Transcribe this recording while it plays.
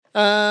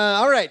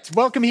All right,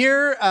 welcome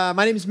here.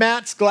 My name is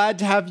Matt. Glad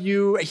to have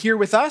you here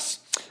with us.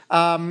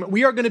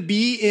 We are going to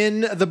be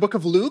in the book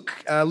of Luke,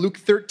 Luke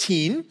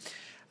 13.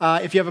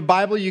 If you have a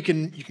Bible, you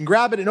can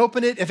grab it and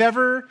open it. If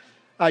ever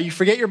you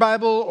forget your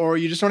Bible or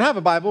you just don't have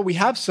a Bible, we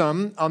have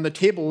some on the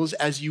tables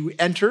as you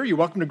enter. You're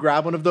welcome to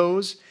grab one of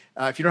those.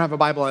 If you don't have a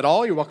Bible at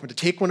all, you're welcome to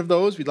take one of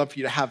those. We'd love for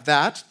you to have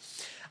that.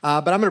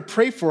 But I'm going to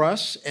pray for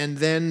us, and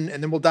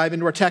then we'll dive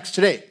into our text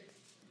today.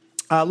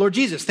 Lord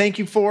Jesus, thank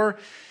you for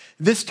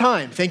this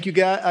time. Thank you,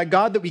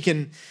 God, that we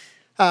can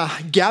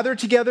gather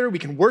together, we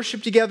can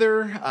worship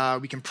together,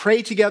 we can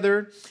pray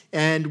together,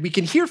 and we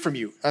can hear from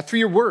you through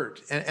your word.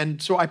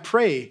 And so I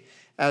pray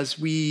as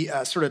we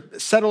sort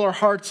of settle our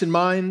hearts and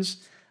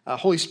minds,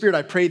 Holy Spirit,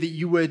 I pray that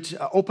you would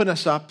open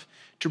us up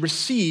to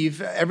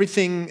receive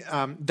everything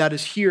that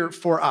is here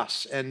for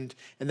us, and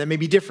that may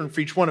be different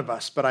for each one of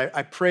us. But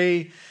I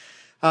pray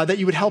that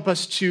you would help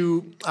us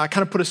to kind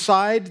of put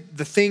aside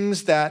the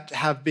things that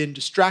have been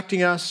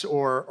distracting us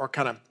or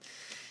kind of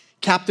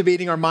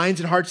captivating our minds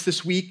and hearts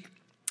this week.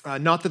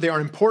 Not that they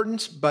aren't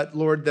important, but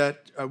Lord,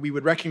 that we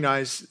would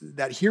recognize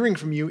that hearing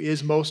from you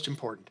is most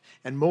important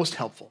and most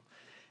helpful.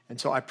 And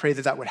so I pray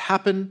that that would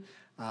happen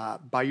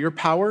by your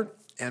power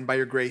and by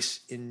your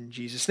grace in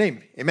Jesus'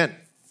 name. Amen.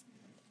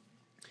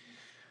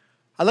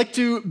 I'd like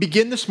to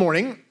begin this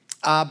morning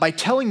by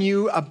telling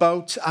you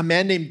about a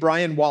man named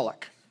Brian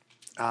Wallach.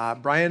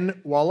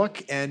 Brian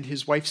Wallach and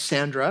his wife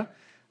Sandra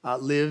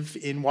live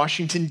in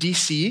Washington,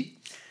 D.C.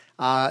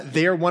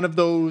 They are one of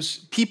those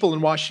people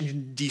in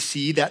Washington,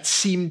 D.C. that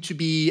seem to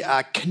be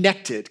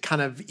connected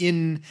kind of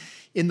in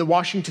the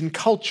Washington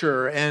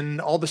culture and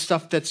all the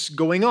stuff that's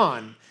going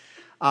on.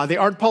 They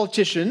aren't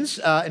politicians.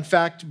 In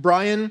fact,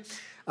 Brian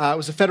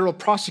was a federal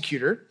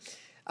prosecutor,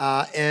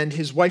 and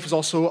his wife is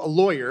also a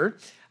lawyer.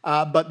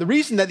 But the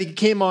reason that he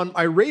came on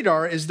my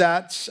radar is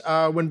that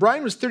when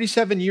Brian was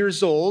 37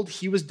 years old,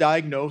 he was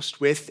diagnosed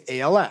with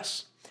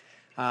ALS.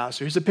 So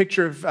here's a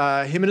picture of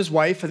him and his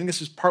wife. I think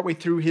this is partway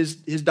through his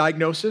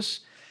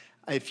diagnosis.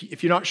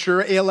 If you're not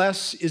sure,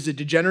 ALS is a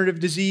degenerative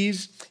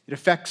disease. It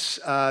affects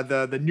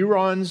the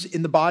neurons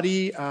in the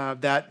body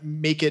that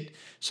make it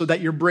so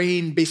that your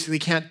brain basically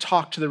can't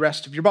talk to the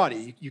rest of your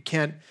body. You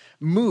can't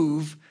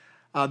move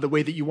the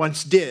way that you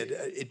once did.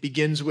 It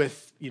begins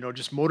with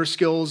just motor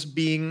skills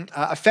being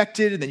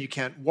affected, and then you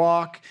can't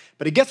walk.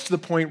 But it gets to the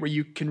point where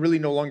you can really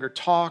no longer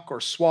talk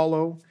or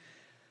swallow.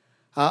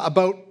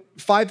 About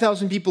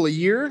 5,000 people a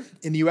year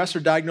in the U.S. are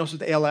diagnosed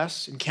with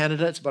ALS. In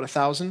Canada, it's about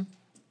 1,000.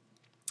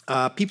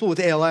 People with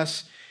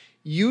ALS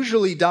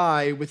usually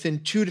die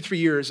within 2 to 3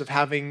 years of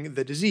having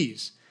the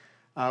disease,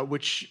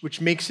 which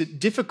makes it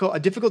a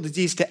difficult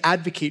disease to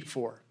advocate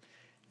for.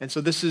 And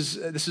so this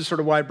is sort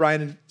of why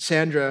Brian and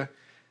Sandra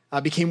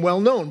became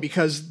well known,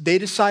 because they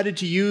decided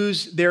to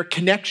use their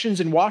connections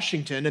in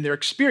Washington and their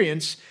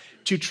experience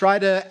to try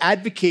to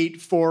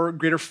advocate for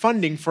greater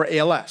funding for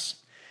ALS.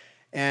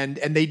 And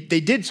they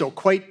did so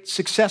quite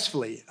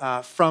successfully.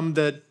 From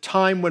the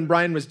time when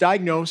Brian was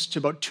diagnosed to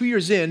about 2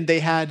 years in, they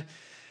had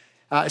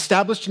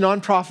established a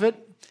nonprofit.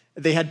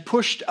 They had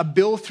pushed a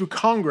bill through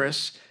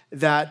Congress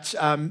that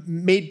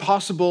made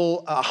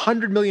possible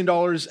 $100 million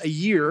a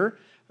year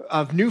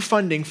of new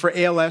funding for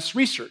ALS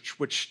research,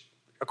 which,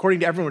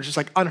 according to everyone, was just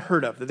like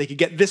unheard of, that they could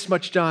get this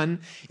much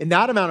done in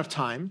that amount of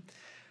time.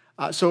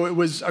 So it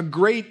was a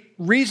great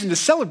reason to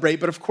celebrate,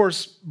 but of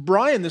course,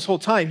 Brian, this whole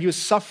time, he was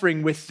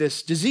suffering with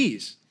this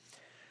disease.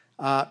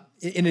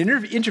 In an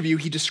interview,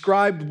 he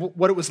described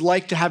what it was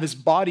like to have his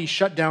body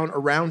shut down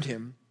around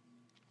him.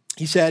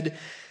 He said,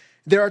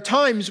 "There are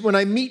times when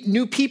I meet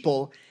new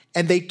people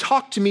and they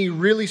talk to me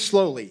really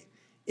slowly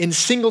in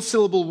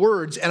single-syllable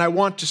words, and I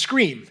want to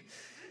scream.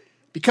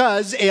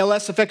 Because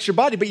ALS affects your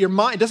body, but your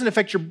mind doesn't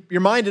affect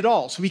your mind at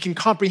all. So he can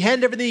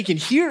comprehend everything, he can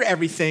hear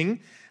everything,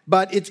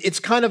 but it's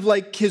kind of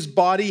like his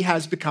body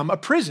has become a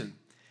prison."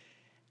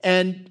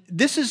 And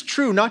this is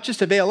true not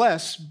just of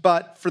ALS,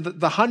 but for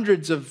the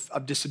hundreds of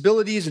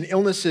disabilities and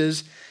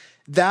illnesses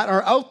that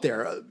are out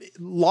there.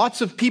 Lots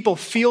of people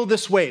feel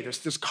this way. There's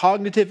this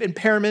cognitive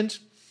impairment,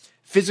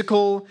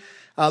 physical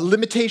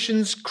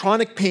limitations,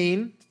 chronic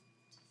pain.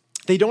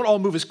 They don't all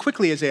move as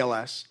quickly as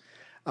ALS,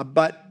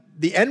 but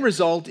the end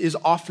result is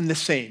often the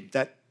same,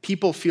 that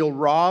people feel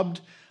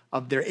robbed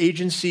of their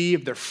agency,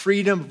 of their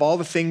freedom, of all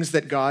the things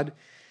that God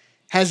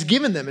has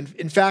given them.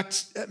 In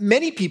fact,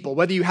 many people,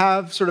 whether you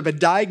have sort of a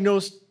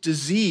diagnosed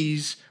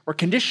disease or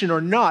condition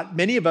or not,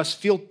 many of us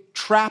feel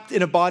trapped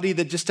in a body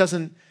that just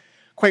doesn't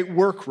quite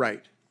work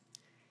right.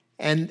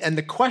 And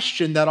the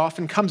question that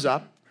often comes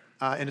up,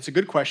 and it's a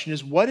good question,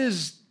 is what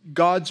is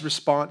God's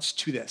response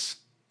to this?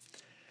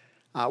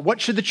 What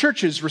should the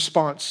church's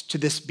response to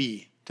this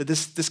be, to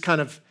this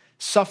kind of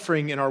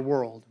suffering in our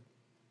world?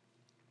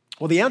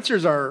 Well, the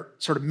answers are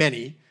sort of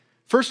many.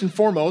 First and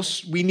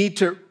foremost, we need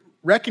to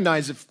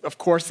recognize, of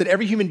course, that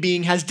every human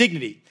being has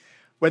dignity.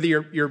 Whether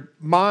your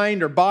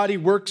mind or body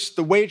works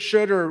the way it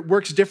should or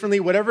works differently,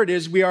 whatever it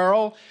is, we are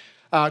all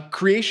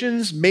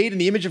creations made in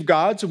the image of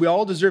God, so we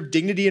all deserve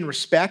dignity and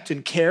respect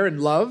and care and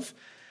love.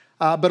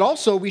 But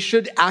also, we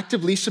should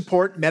actively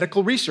support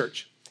medical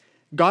research.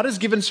 God has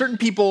given certain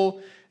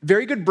people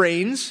very good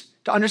brains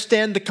to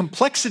understand the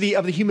complexity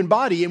of the human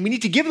body, and we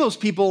need to give those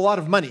people a lot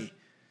of money,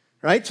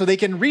 right? So they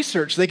can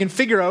research, they can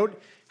figure out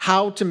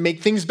how to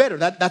make things better.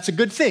 That's a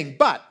good thing.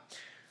 But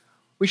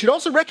we should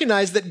also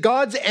recognize that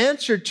God's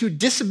answer to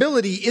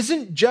disability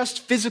isn't just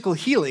physical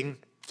healing,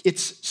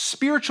 it's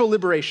spiritual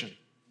liberation.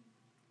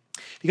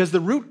 Because the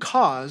root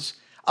cause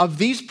of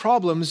these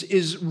problems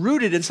is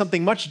rooted in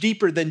something much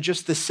deeper than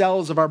just the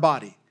cells of our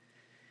body.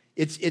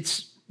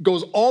 It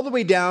goes all the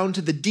way down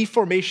to the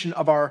deformation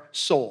of our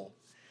soul.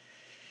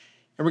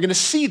 And we're going to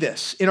see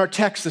this in our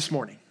text this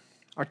morning.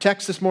 Our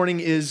text this morning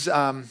is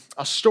a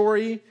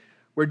story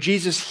where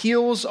Jesus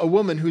heals a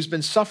woman who's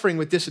been suffering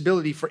with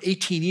disability for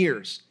 18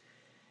 years.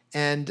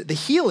 And the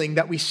healing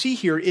that we see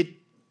here,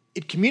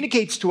 it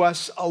communicates to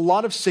us a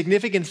lot of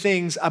significant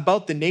things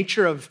about the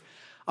nature of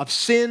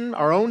sin,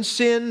 our own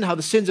sin, how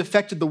the sin's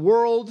affected the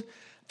world,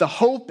 the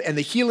hope and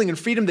the healing and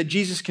freedom that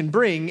Jesus can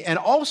bring. And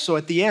also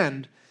at the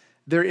end,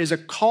 there is a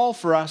call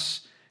for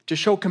us to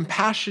show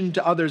compassion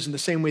to others in the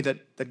same way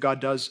that God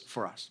does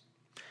for us.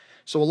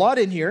 So a lot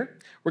in here.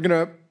 We're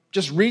going to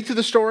just read through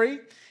the story,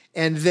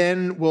 and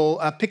then we'll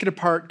pick it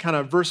apart kind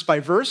of verse by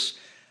verse.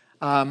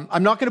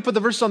 I'm not going to put the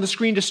verses on the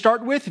screen to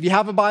start with. If you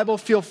have a Bible,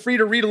 feel free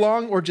to read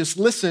along or just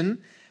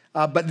listen,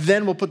 but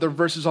then we'll put the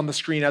verses on the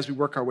screen as we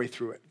work our way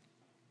through it.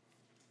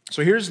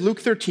 So here's Luke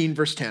 13,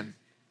 verse 10.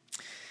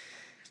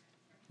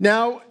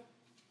 Now,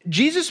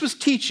 Jesus was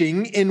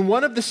teaching in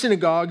one of the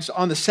synagogues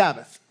on the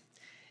Sabbath,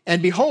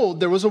 and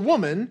behold, there was a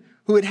woman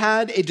who had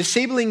had a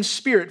disabling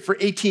spirit for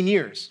 18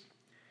 years.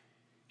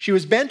 She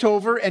was bent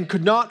over and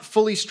could not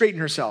fully straighten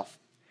herself.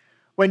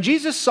 When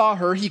Jesus saw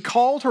her, he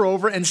called her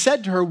over and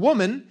said to her,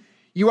 "Woman,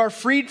 you are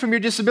freed from your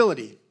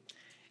disability."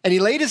 And he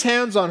laid his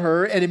hands on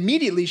her, and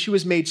immediately she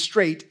was made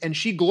straight, and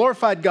she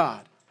glorified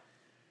God.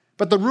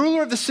 But the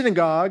ruler of the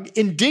synagogue,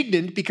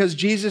 indignant because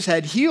Jesus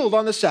had healed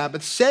on the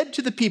Sabbath, said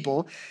to the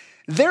people,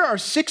 "There are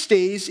 6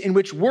 days in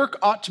which work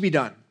ought to be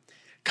done.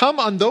 Come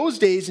on those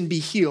days and be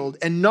healed,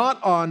 and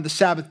not on the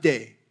Sabbath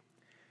day."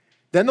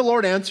 Then the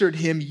Lord answered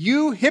him,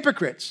 "You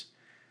hypocrites!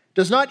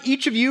 Does not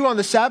each of you on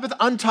the Sabbath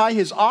untie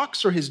his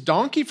ox or his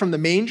donkey from the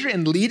manger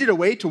and lead it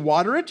away to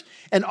water it?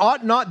 And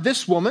ought not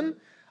this woman,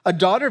 a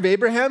daughter of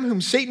Abraham,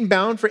 whom Satan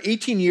bound for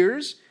 18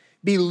 years,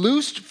 be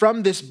loosed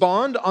from this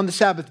bond on the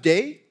Sabbath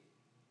day?"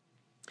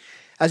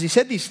 As he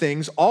said these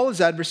things, all his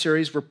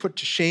adversaries were put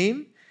to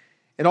shame,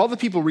 and all the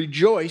people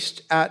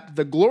rejoiced at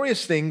the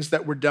glorious things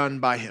that were done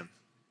by him.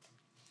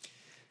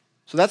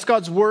 So that's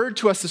God's word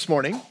to us this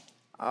morning.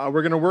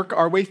 We're going to work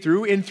our way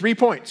through in 3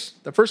 points.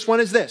 The first one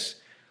is this: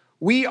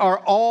 we are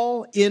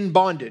all in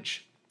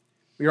bondage.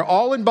 We are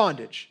all in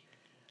bondage.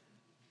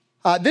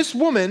 This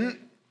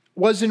woman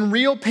was in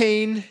real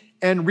pain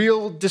and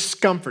real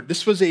discomfort.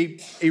 This was a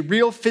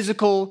real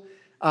physical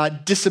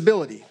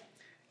disability.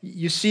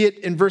 You see it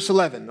in verse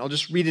 11. I'll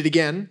just read it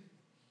again.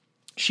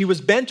 She was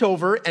bent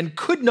over and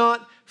could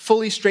not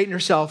fully straighten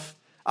herself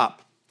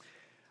up.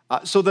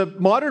 So the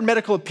modern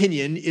medical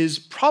opinion is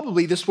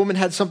probably this woman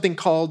had something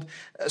called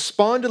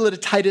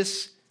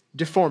spondylolisthesis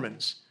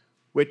deformans,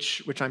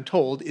 which I'm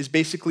told is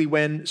basically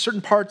when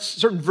certain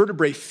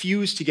vertebrae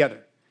fuse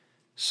together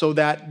so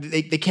that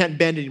they can't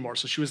bend anymore.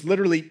 So she was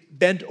literally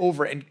bent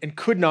over and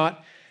could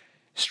not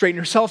straighten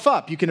herself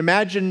up. You can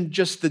imagine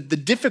just the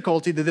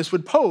difficulty that this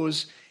would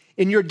pose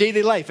in your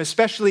daily life,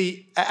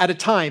 especially at a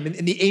time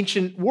in the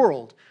ancient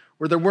world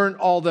where there weren't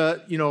all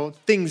the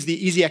things,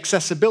 the easy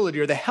accessibility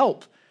or the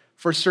help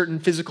for certain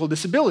physical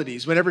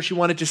disabilities. Whenever she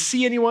wanted to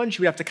see anyone,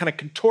 she would have to kind of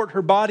contort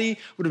her body. It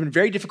would have been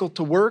very difficult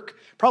to work,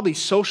 probably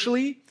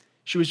socially.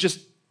 She was just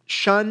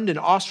shunned and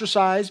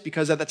ostracized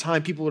because at the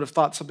time people would have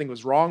thought something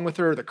was wrong with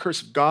her. The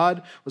curse of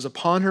God was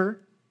upon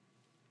her.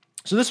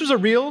 So this was a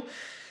real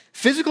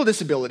physical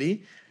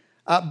disability.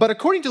 But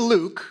according to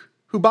Luke,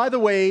 who, by the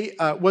way,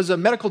 was a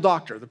medical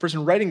doctor, the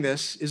person writing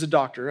this is a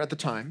doctor at the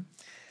time,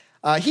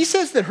 he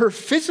says that her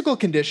physical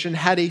condition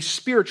had a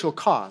spiritual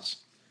cause.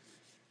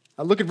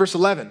 Look at verse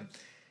 11.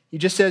 He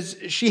just says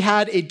she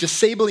had a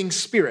disabling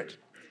spirit.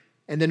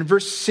 And then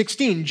verse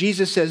 16,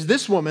 Jesus says,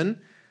 "This woman,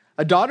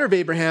 a daughter of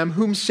Abraham,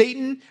 whom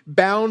Satan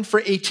bound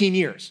for 18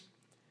 years."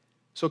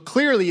 So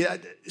clearly a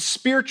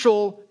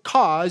spiritual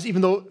cause,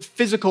 even though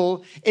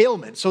physical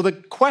ailment. So the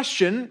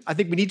question I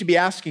think we need to be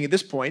asking at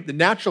this point, the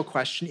natural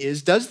question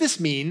is, does this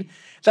mean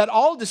that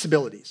all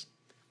disabilities,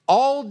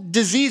 all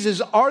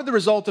diseases are the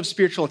result of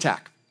spiritual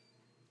attack?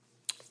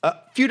 A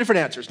few different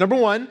answers. Number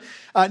one,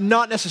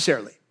 not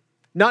necessarily.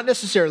 Not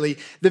necessarily.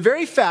 The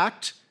very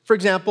fact, for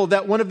example,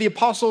 that one of the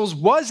apostles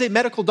was a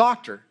medical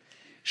doctor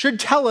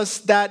should tell us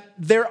that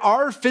there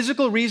are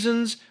physical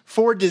reasons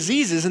for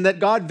diseases and that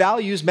God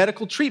values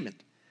medical treatment.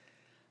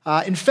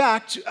 In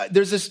fact,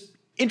 there's this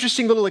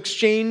interesting little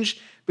exchange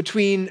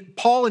between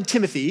Paul and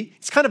Timothy.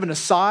 It's kind of an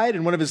aside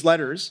in one of his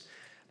letters,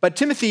 but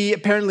Timothy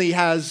apparently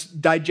has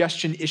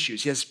digestion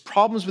issues. He has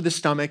problems with his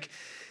stomach.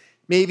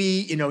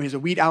 Maybe, he has a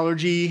wheat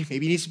allergy.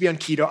 Maybe he needs to be on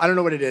keto. I don't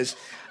know what it is.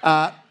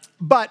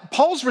 But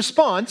Paul's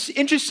response,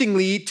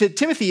 interestingly, to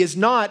Timothy is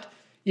not,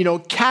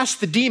 cast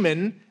the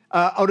demon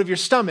out of your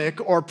stomach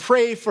or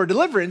pray for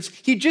deliverance.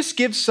 He just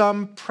gives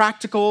some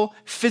practical,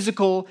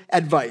 physical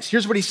advice.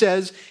 Here's what he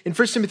says in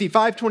 1 Timothy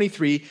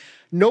 5:23,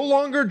 "No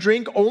longer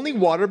drink only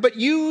water, but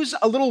use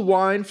a little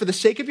wine for the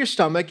sake of your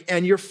stomach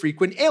and your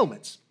frequent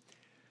ailments."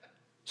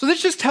 So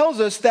this just tells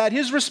us that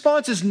his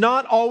response is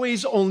not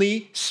always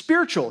only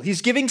spiritual.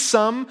 He's giving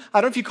some,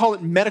 I don't know if you call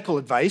it medical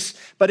advice,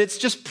 but it's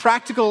just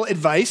practical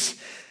advice.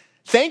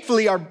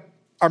 Thankfully,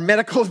 our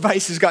medical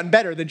advice has gotten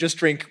better than just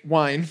drink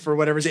wine for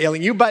whatever's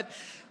ailing you. But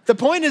the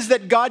point is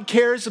that God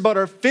cares about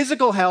our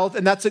physical health,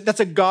 and that's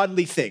a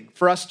godly thing.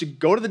 For us to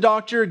go to the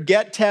doctor,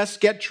 get tests,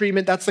 get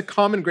treatment, that's the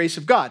common grace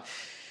of God.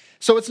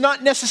 So it's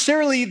not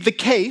necessarily the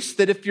case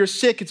that if you're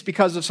sick, it's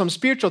because of some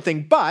spiritual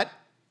thing,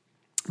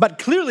 but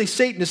clearly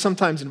Satan is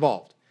sometimes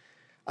involved.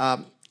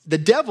 The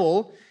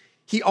devil,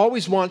 he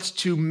always wants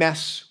to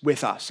mess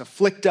with us,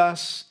 afflict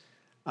us,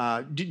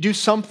 do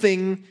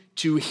something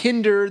to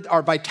hinder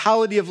our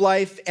vitality of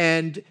life,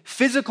 and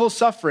physical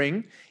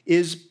suffering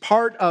is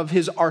part of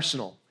his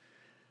arsenal.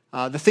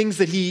 The things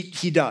that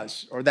he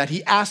does, or that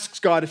he asks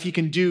God if he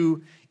can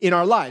do in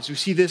our lives. We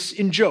see this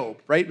in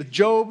Job, right? With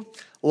Job,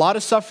 a lot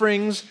of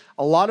sufferings,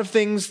 a lot of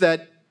things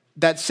that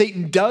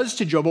Satan does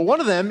to Job. But one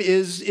of them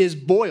is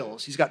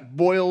boils. He's got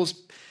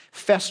boils,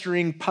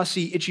 festering,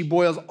 pussy, itchy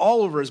boils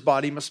all over his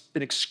body. Must have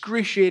been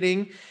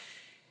excruciating.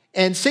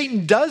 And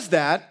Satan does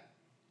that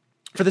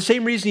for the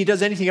same reason he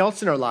does anything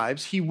else in our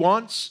lives. He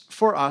wants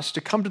for us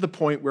to come to the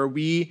point where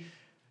we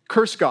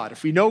curse God.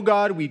 If we know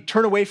God, we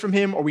turn away from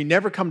him, or we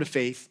never come to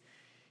faith.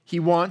 He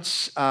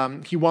wants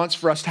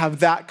for us to have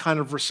that kind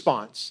of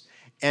response.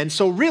 And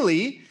so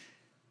really,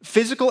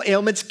 physical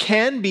ailments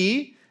can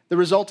be the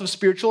result of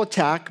spiritual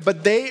attack,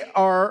 but they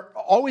are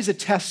always a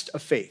test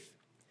of faith.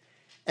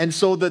 And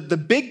so the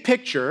big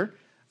picture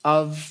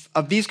of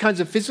these kinds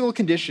of physical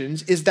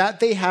conditions is that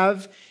they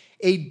have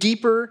a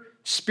deeper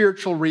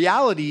spiritual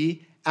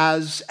reality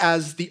as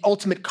the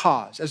ultimate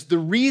cause, as the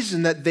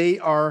reason that they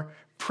are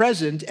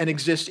present and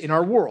exist in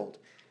our world.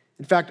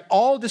 In fact,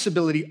 all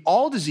disability,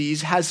 all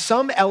disease has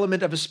some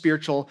element of a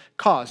spiritual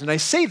cause. And I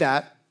say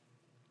that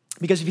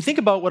because if you think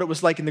about what it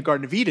was like in the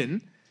Garden of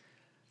Eden,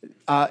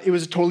 it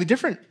was a totally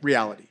different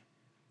reality.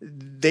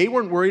 They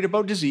weren't worried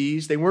about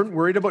disease. They weren't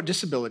worried about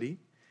disability.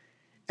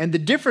 And the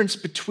difference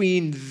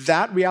between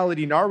that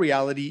reality and our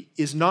reality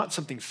is not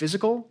something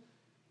physical.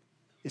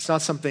 It's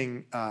not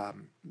something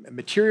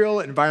material,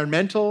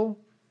 environmental.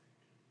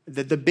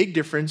 The big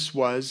difference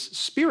was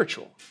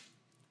spiritual.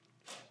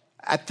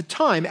 At the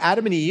time,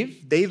 Adam and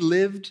Eve, they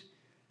lived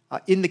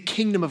in the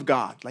kingdom of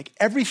God. Like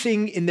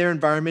everything in their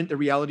environment, the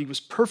reality was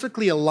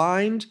perfectly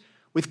aligned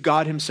with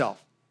God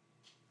himself.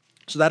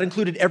 So that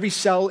included every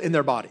cell in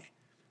their body.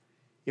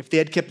 If they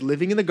had kept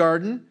living in the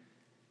garden,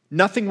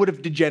 nothing would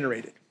have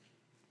degenerated.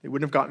 They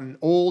wouldn't have gotten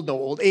old, no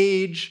old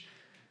age,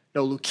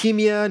 no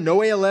leukemia,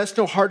 no ALS,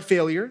 no heart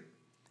failure.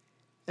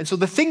 And so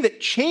the thing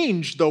that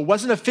changed, though,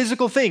 wasn't a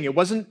physical thing. It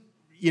wasn't,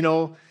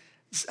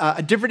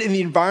 different in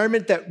the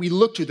environment that we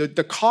look to.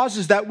 The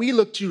causes that we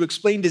look to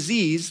explain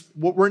disease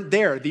weren't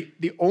there.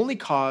 The only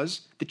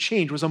cause, the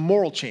change, was a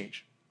moral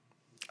change,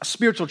 a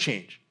spiritual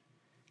change.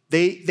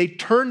 They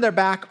turned their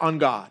back on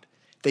God.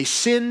 They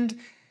sinned,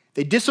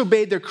 they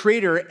disobeyed their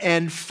Creator,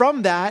 and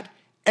from that,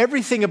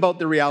 everything about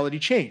the reality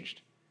changed.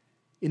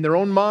 In their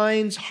own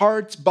minds,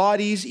 hearts,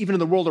 bodies, even in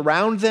the world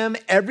around them,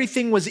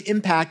 everything was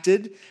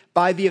impacted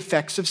by the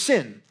effects of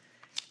sin.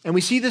 And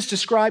we see this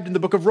described in the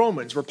book of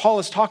Romans, where Paul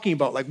is talking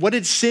about, what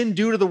did sin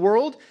do to the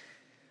world?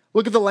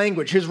 Look at the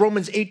language. Here's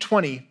Romans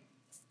 8:20.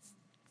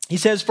 He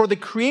says, "For the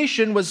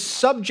creation was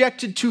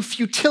subjected to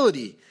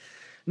futility,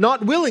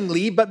 not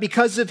willingly, but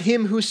because of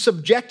him who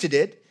subjected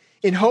it,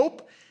 in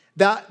hope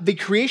that the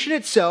creation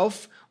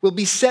itself will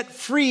be set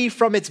free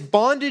from its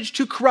bondage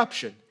to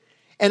corruption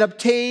and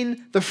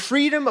obtain the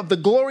freedom of the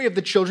glory of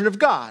the children of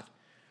God.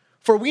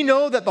 For we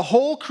know that the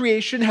whole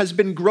creation has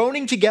been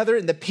groaning together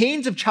in the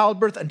pains of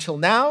childbirth until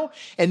now,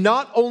 and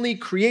not only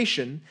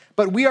creation,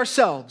 but we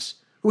ourselves,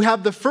 who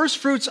have the first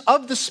fruits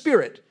of the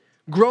Spirit,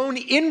 groan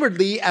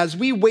inwardly as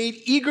we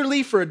wait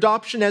eagerly for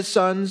adoption as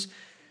sons,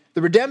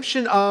 the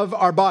redemption of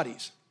our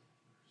bodies."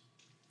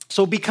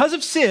 So because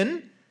of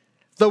sin,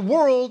 the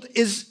world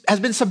has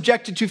been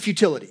subjected to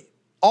futility.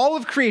 All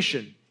of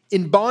creation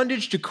in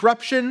bondage to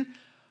corruption.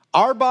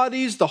 Our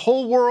bodies, the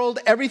whole world,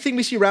 everything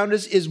we see around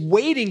us is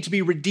waiting to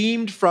be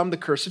redeemed from the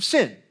curse of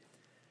sin.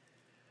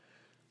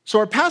 So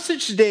our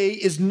passage today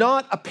is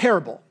not a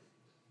parable.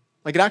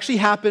 It actually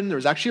happened. There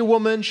was actually a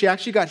woman. She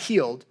actually got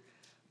healed.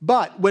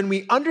 But when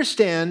we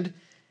understand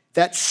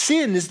that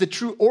sin is the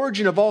true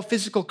origin of all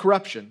physical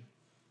corruption,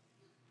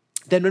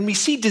 then when we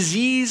see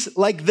disease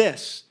like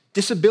this,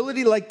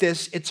 disability like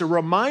this, it's a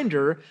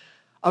reminder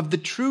of the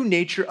true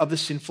nature of the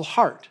sinful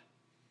heart.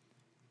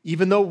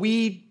 Even though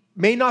we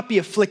may not be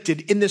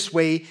afflicted in this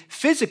way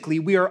physically,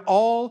 we are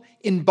all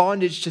in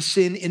bondage to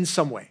sin in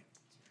some way.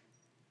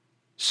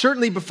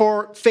 Certainly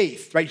before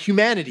faith, right?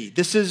 Humanity,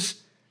 this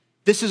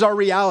is our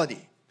reality.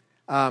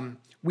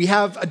 We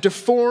have a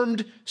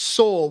deformed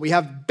soul. We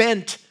have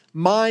bent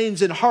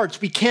minds and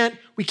hearts. We can't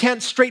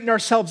straighten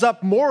ourselves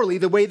up morally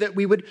the way that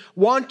we would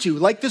want to.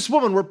 Like this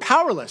woman, we're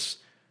powerless.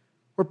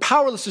 We're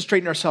powerless to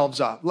straighten ourselves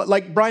up.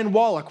 Like Brian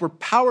Wallach, we're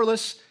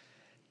powerless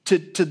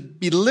to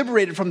be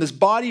liberated from this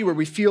body where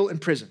we feel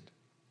imprisoned.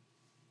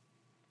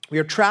 We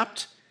are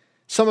trapped,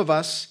 some of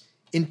us,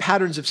 in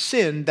patterns of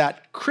sin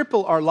that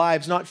cripple our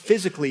lives, not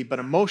physically, but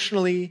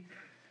emotionally,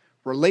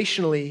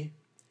 relationally.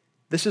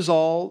 This is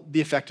all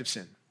the effect of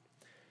sin.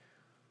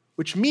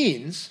 Which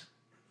means,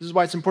 this is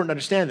why it's important to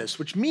understand this,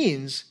 which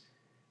means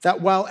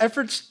that while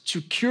efforts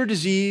to cure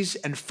disease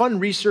and fund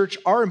research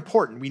are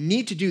important, we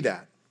need to do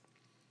that,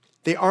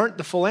 they aren't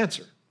the full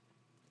answer.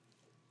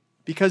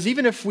 Because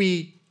even if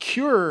we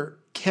cure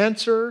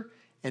cancer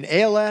and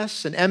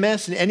ALS and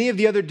MS and any of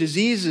the other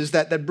diseases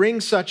that bring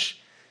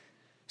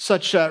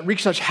wreak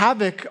such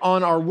havoc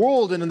on our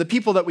world and on the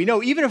people that we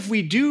know, even if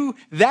we do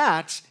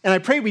that, and I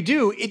pray we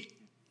do,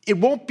 it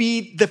won't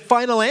be the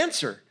final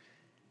answer.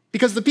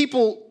 Because the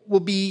people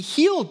will be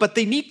healed, but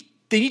they need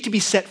to be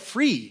set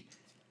free.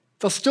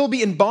 They'll still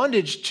be in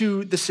bondage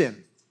to the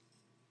sin.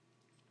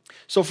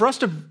 So for us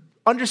to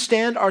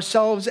understand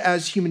ourselves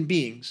as human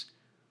beings,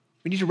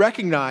 we need to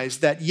recognize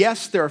that,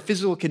 yes, there are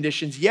physical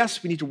conditions.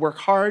 Yes, we need to work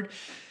hard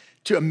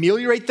to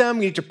ameliorate them.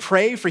 We need to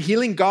pray for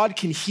healing. God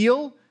can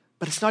heal,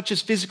 but it's not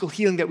just physical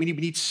healing that we need.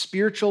 We need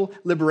spiritual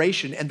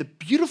liberation. And the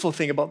beautiful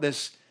thing about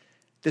this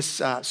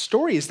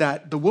story is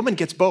that the woman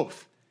gets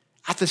both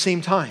at the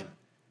same time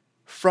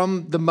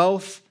from the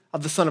mouth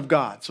of the Son of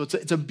God. So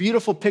it's a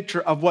beautiful picture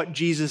of what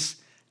Jesus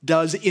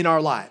does in our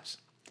lives.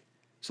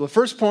 So the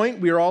first point,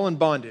 we are all in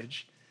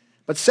bondage.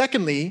 But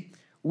secondly,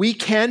 we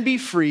can be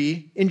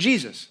free in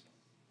Jesus.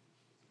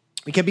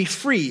 We can be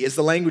free is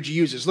the language he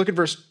uses. Look at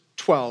verse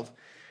 12.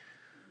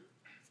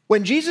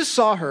 When Jesus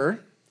saw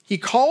her, he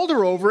called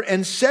her over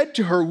and said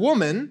to her,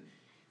 "Woman,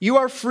 you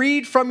are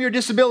freed from your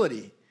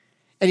disability."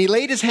 And he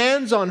laid his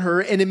hands on her,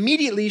 and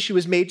immediately she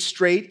was made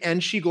straight,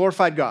 and she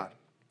glorified God.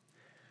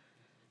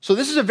 So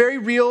this is a very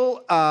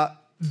real,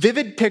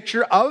 vivid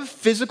picture of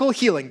physical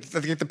healing.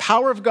 The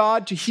power of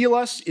God to heal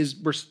us,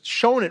 we're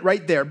shown it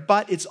right there,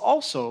 but it's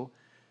also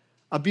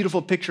a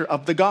beautiful picture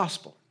of the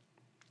gospel,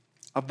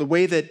 of the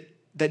way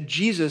that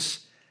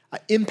Jesus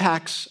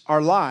impacts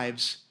our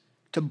lives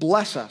to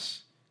bless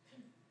us.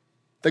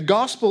 The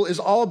gospel is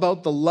all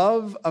about the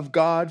love of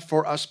God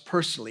for us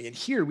personally. And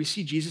here we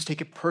see Jesus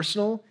take a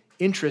personal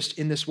interest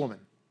in this woman.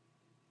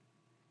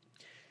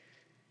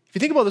 If you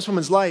think about this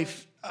woman's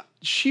life,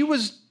 she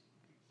was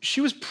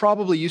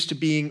probably used to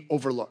being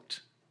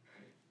overlooked.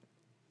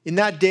 In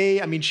that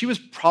day, she was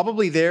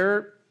probably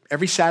there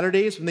every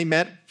Saturdays when they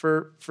met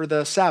for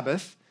the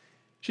Sabbath.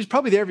 She's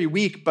probably there every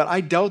week, but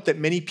I doubt that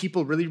many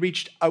people really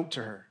reached out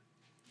to her.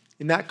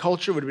 In that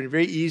culture, it would have been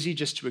very easy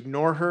just to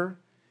ignore her.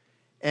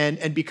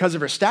 And because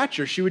of her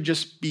stature, she would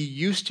just be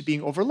used to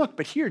being overlooked.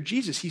 But here,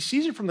 Jesus, he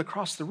sees her from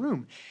across the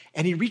room,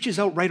 and he reaches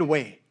out right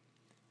away.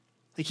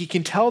 Like he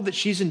can tell that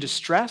she's in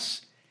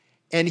distress,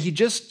 and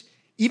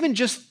even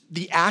just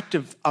the act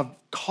of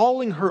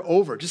calling her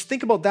over, just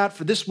think about that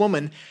for this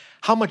woman,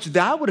 how much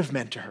that would have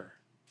meant to her.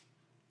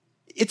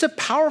 It's a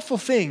powerful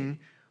thing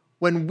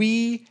when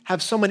we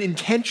have someone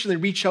intentionally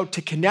reach out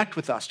to connect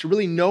with us, to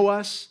really know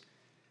us,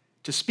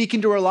 to speak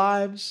into our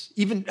lives,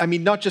 even,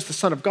 not just the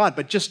Son of God,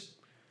 but just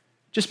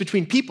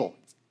between people.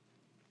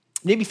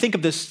 It made me think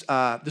of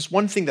this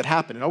one thing that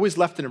happened. It always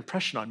left an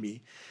impression on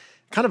me.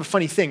 Kind of a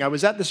funny thing. I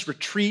was at this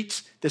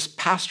retreat, this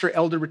pastor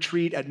elder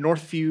retreat at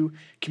Northview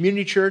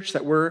Community Church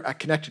that we're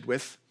connected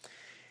with.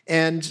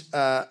 And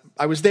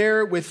I was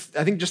there with,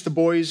 I think just the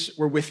boys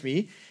were with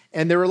me.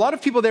 And there were a lot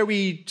of people there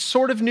we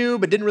sort of knew,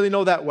 but didn't really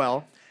know that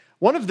well.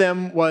 One of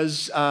them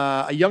was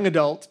a young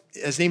adult.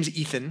 His name's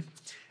Ethan.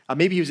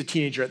 Maybe he was a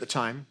teenager at the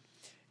time.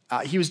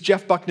 He was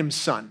Jeff Bucknam's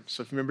son.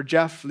 So if you remember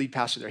Jeff, lead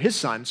pastor there, his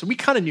son. So we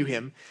kind of knew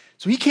him.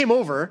 So he came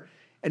over,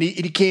 and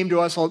he came to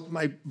us, all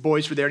my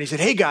boys were there, and he said,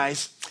 "Hey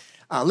guys,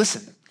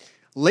 listen,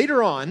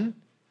 later on,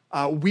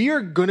 we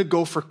are going to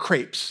go for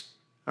crepes,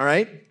 all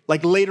right?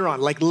 Like later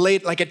on,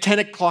 like at 10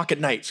 o'clock at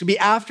night. It's going to be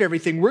after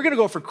everything. We're going to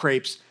go for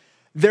crepes.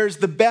 There's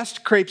the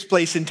best crepes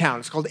place in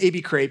town. It's called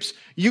AB Crepes.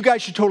 You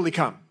guys should totally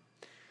come."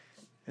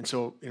 And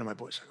so, my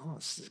boys are like, "Oh,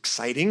 this is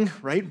exciting,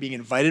 right? Being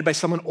invited by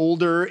someone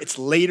older. It's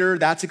later.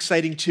 That's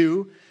exciting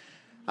too."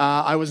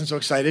 I wasn't so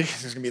excited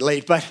because it was going to be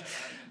late, but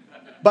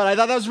I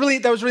thought that was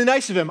really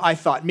nice of him. I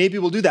thought maybe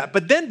we'll do that.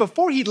 But then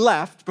before he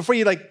left,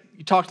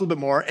 he talked a little bit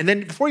more, and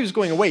then before he was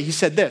going away, he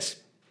said this.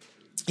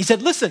 He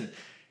said, "Listen,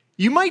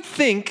 you might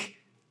think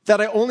that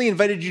I only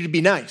invited you to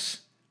be nice,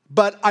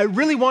 but I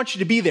really want you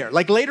to be there.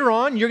 Like later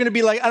on, you're going to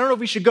be like, I don't know if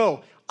we should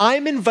go.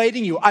 I'm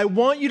inviting you. I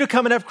want you to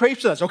come and have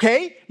crepes with us,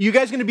 okay? You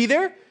guys going to be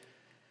there?"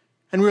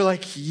 And we were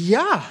like,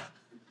 "Yeah."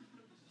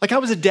 Like I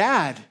was a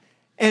dad,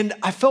 and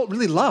I felt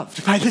really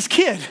loved by this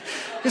kid.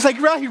 It's like,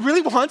 he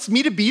really wants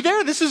me to be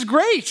there? This is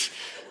great.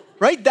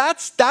 right?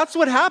 That's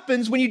what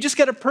happens when you just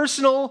get a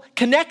personal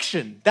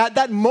connection.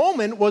 That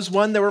moment was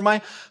one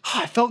that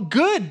I felt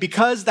good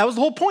because that was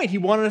the whole point. He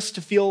wanted us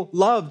to feel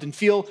loved and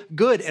feel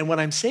good. And what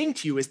I'm saying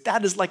to you is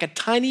that is like a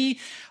tiny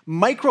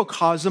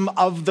microcosm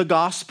of the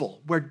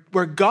gospel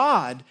where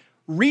God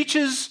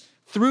reaches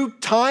through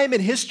time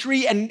and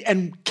history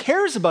and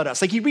cares about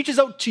us. Like he reaches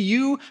out to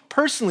you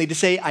personally to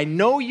say, I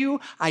know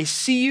you, I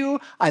see you,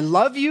 I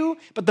love you.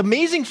 But the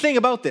amazing thing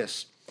about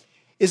this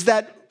is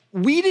that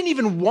we didn't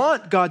even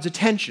want God's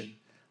attention.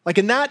 Like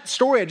in that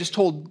story I just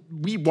told,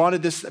 we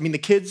wanted this. I mean, the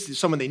kids,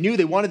 someone they knew,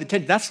 they wanted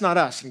attention. That's not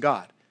us and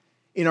God.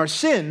 In our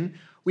sin,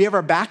 we have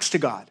our backs to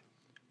God.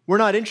 We're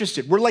not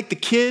interested. We're like the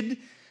kid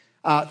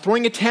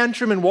throwing a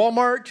tantrum in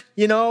Walmart,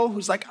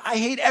 who's like, I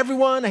hate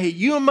everyone. I hate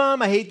you,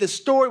 Mom. I hate this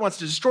store. He wants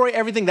to destroy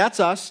everything. That's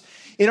us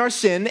in our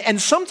sin.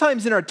 And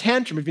sometimes in our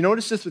tantrum, if you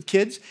notice this with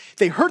kids,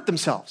 they hurt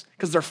themselves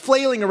because they're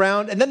flailing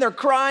around and then they're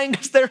crying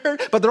because they're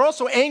hurt, but they're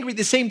also angry at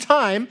the same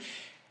time.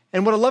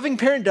 And what a loving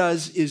parent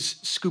does is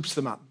scoops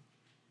them up,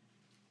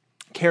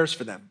 cares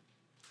for them,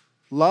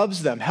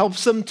 loves them,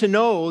 helps them to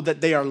know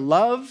that they are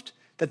loved,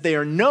 that they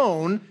are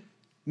known,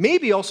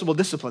 maybe also will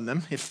discipline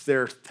them if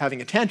they're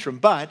having a tantrum,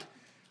 but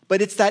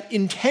it's that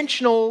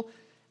intentional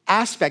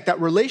aspect, that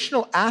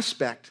relational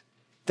aspect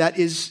that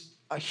is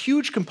a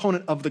huge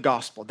component of the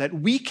gospel, that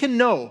we can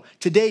know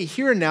today,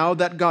 here and now,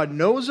 that God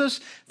knows us,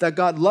 that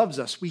God loves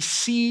us. We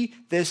see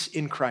this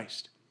in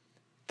Christ.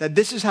 That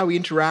this is how he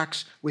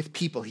interacts with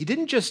people. He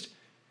didn't just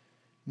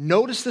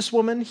notice this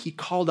woman, he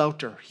called out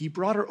to her. He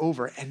brought her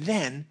over, and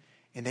then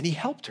he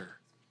helped her.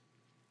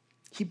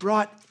 He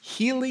brought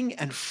healing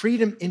and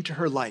freedom into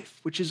her life,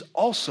 which is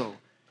also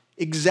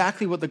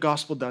exactly what the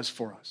gospel does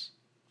for us.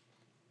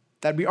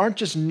 That we aren't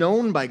just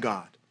known by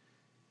God,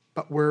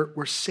 but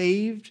we're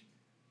saved,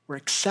 we're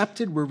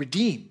accepted, we're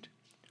redeemed.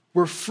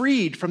 We're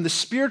freed from the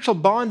spiritual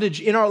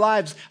bondage in our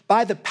lives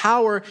by the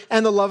power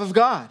and the love of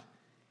God.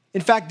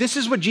 In fact, this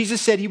is what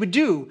Jesus said he would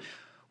do.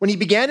 When he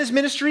began his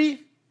ministry,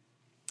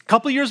 a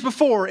couple years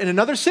before, in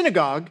another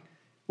synagogue,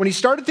 when he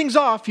started things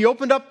off, he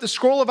opened up the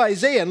scroll of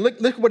Isaiah and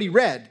look what he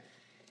read.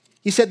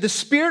 He said, the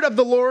Spirit of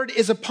the Lord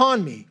is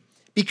upon me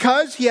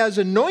because he has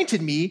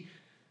anointed me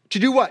to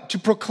do what? To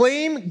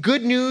proclaim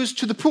good news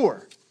to the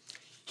poor.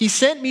 He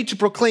sent me to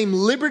proclaim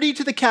liberty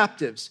to the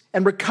captives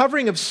and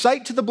recovering of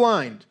sight to the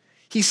blind.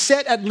 He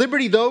set at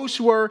liberty those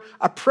who are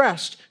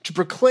oppressed to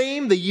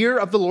proclaim the year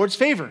of the Lord's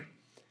favor.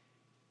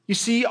 You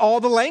see all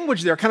the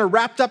language there kind of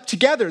wrapped up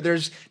together.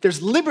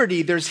 There's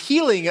liberty, there's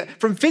healing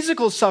from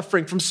physical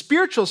suffering, from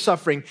spiritual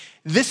suffering.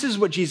 This is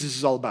what Jesus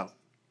is all about.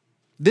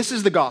 This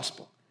is the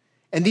gospel.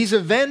 And these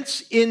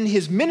events in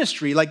his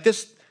ministry, like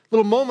this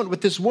little moment with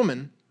this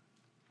woman,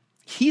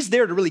 he's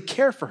there to really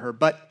care for her.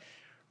 But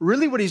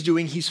really what he's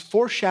doing, he's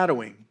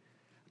foreshadowing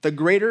the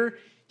greater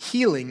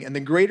healing and the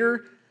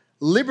greater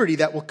liberty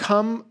that will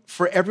come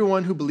for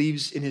everyone who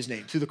believes in his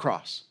name through the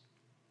cross.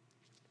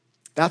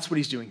 That's what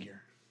he's doing here.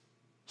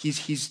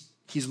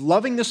 He's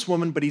loving this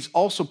woman, but he's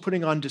also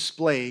putting on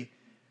display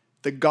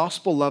the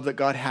gospel love that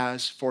God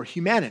has for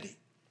humanity.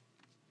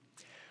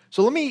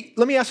 So let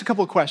me ask a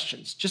couple of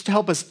questions just to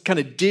help us kind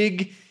of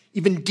dig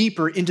even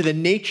deeper into the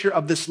nature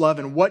of this love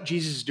and what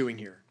Jesus is doing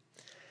here.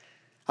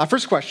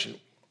 First question,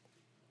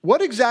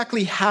 what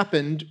exactly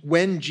happened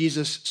when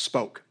Jesus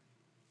spoke?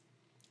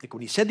 Like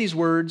when he said these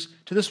words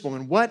to this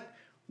woman,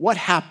 what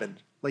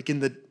happened? Like in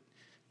the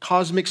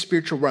cosmic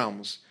spiritual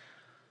realms.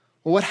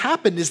 Well, what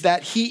happened is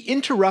that he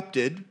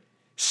interrupted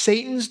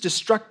Satan's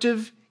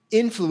destructive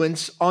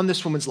influence on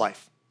this woman's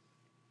life.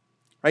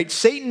 Right?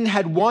 Satan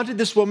had wanted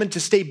this woman to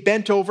stay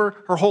bent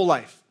over her whole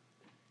life.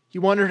 He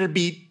wanted her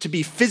to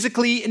be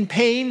physically in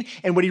pain,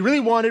 and what he really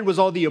wanted was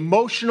all the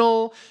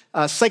emotional,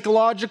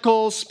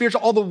 psychological,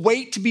 spiritual, all the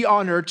weight to be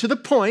on her to the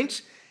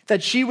point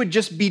that she would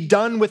just be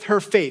done with her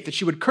faith, that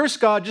she would curse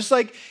God just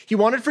like he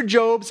wanted for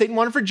Job, Satan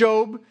wanted for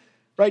Job,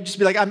 right? Just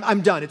be like,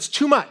 I'm done. It's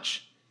too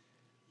much.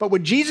 But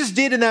what Jesus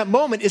did in that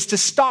moment is to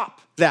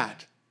stop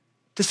that,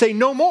 to say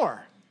no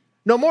more.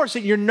 No more. So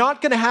you're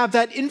not going to have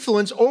that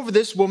influence over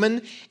this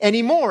woman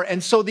anymore.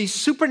 And so the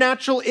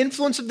supernatural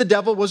influence of the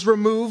devil was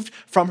removed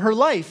from her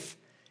life.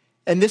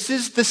 And this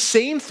is the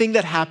same thing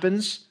that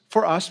happens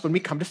for us when we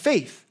come to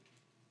faith.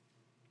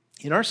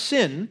 In our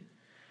sin,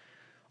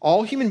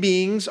 all human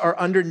beings are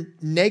under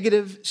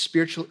negative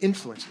spiritual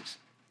influences.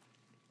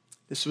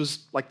 This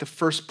was like the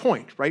first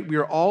point, right? We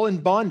are all in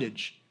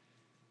bondage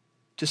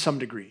to some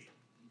degree.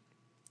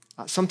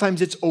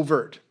 Sometimes it's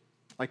overt,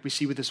 like we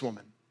see with this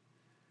woman.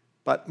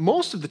 But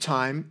most of the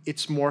time,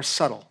 it's more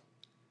subtle,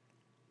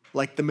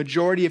 like the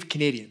majority of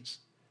Canadians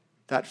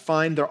that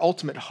find their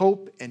ultimate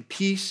hope and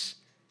peace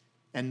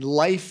and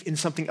life in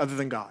something other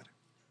than God.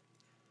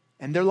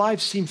 And their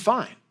lives seem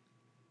fine,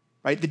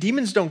 right? The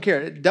demons don't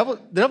care. The devil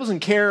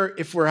doesn't care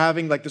if we're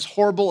having like this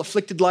horrible,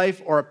 afflicted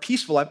life or a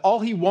peaceful life. All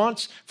he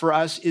wants for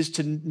us is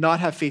to not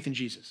have faith in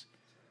Jesus,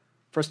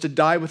 for us to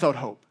die without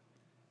hope.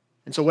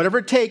 And so whatever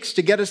it takes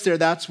to get us there,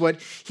 that's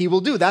what he will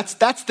do. That's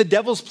the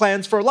devil's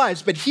plans for our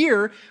lives. But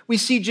here we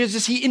see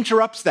Jesus, he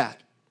interrupts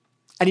that.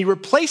 and he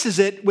replaces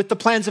it with the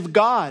plans of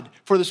God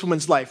for this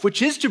woman's life,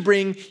 which is to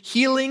bring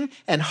healing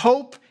and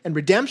hope and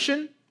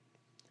redemption.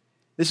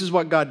 This is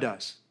what God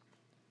does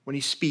when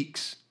he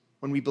speaks,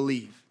 when we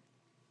believe.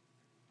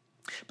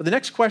 But the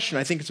next question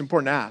I think it's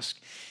important to ask,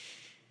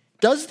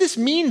 does this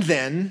mean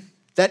then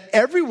that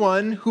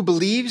everyone who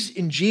believes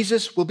in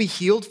Jesus will be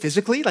healed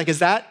physically? Like, is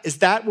that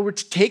what we're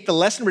to take, the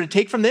lesson we're to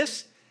take from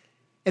this?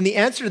 And the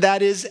answer to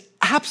that is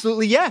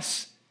absolutely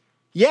yes.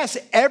 Yes,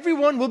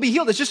 everyone will be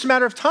healed. It's just a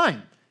matter of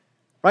time,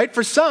 right?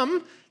 For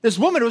some, this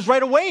woman was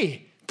right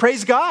away.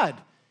 Praise God.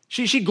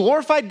 She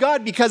glorified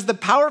God because the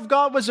power of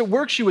God was at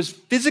work. She was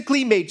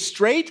physically made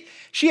straight.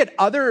 She had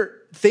other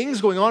things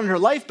going on in her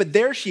life, but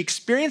there she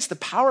experienced the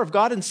power of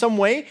God in some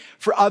way.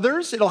 For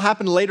others, it'll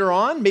happen later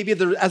on, maybe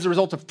as a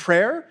result of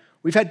prayer.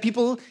 We've had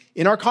people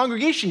in our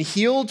congregation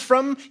healed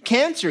from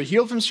cancer,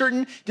 healed from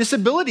certain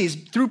disabilities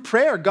through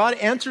prayer. God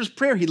answers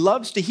prayer. He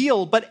loves to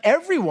heal, but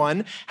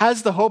everyone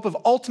has the hope of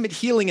ultimate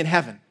healing in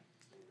heaven.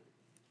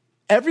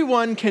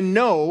 Everyone can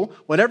know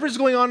whatever's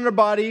going on in our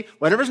body,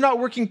 whatever's not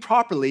working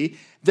properly,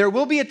 there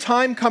will be a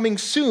time coming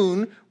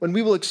soon when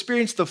we will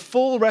experience the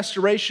full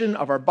restoration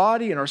of our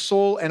body and our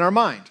soul and our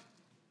mind.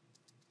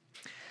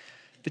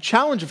 The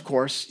challenge, of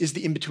course, is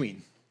the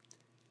in-between.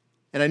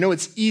 And I know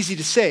it's easy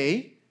to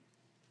say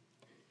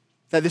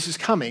that this is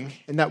coming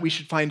and that we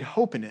should find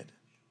hope in it.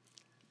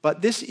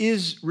 But this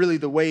is really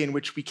the way in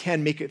which we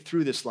can make it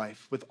through this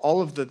life, with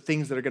all of the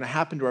things that are going to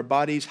happen to our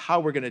bodies, how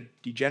we're going to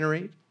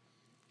degenerate.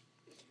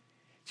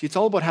 See, it's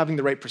all about having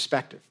the right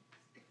perspective.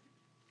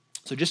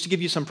 So just to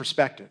give you some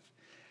perspective,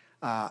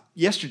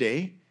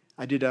 yesterday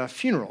I did a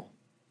funeral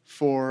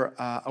for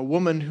a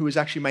woman who was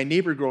actually my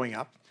neighbor growing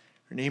up.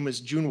 Her name was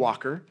June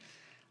Walker.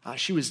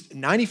 She was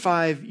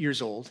 95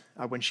 years old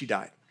when she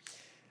died.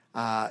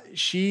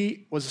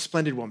 She was a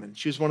splendid woman.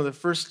 She was one of the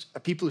first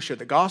people who shared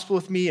the gospel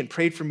with me and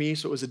prayed for me,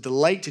 so it was a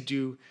delight to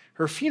do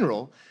her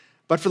funeral.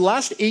 But for the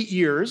last 8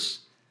 years,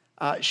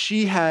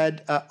 she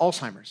had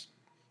Alzheimer's.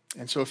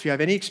 And so if you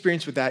have any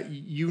experience with that,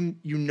 you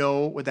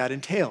know what that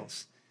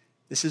entails.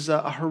 This is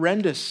a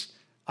horrendous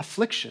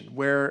affliction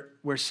where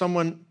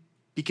someone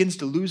begins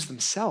to lose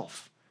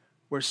themselves,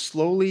 where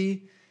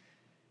slowly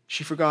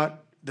she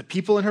forgot the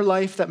people in her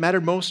life that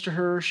mattered most to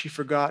her. She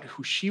forgot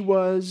who she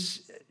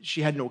was.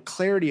 She had no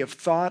clarity of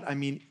thought. I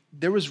mean,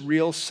 there was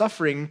real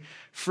suffering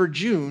for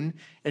June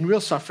and real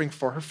suffering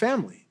for her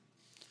family.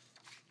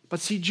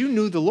 But see, June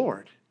knew the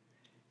Lord.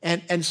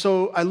 And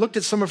so I looked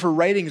at some of her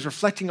writings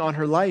reflecting on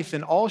her life,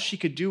 and all she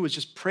could do was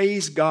just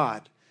praise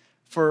God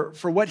for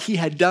what he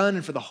had done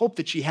and for the hope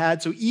that she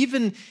had. So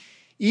even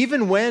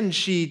when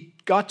she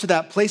got to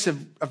that place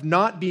of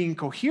not being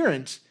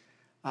coherent,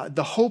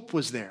 the hope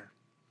was there.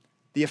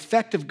 The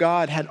effect of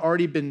God had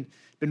already been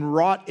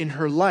wrought in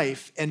her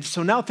life. And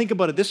so now think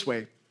about it this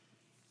way.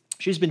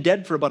 She's been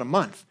dead for about a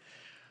month.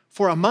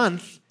 For a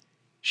month,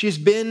 she's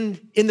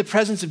been in the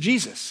presence of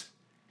Jesus.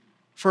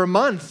 For a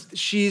month,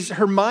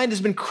 her mind has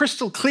been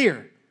crystal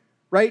clear,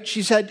 right?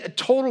 She's had a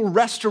total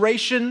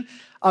restoration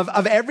of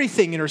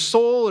everything in her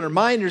soul and her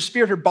mind and her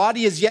spirit. Her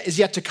body is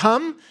yet to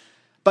come,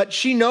 but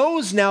she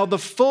knows now the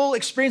full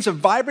experience of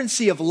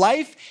vibrancy of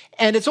life,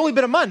 and it's only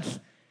been a month.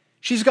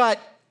 She's got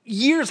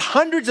years,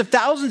 hundreds of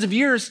thousands of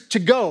years to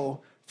go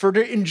for her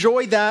to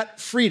enjoy that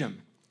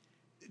freedom.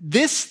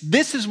 This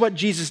is what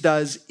Jesus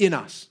does in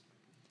us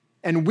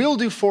and will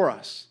do for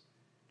us.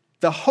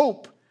 The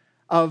hope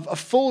of a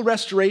full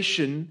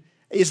restoration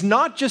is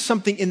not just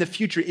something in the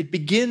future. It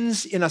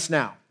begins in us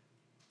now.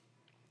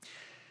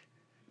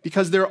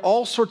 Because there are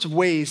all sorts of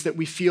ways that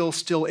we feel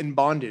still in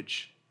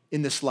bondage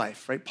in this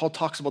life, right? Paul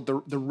talks about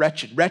the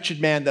wretched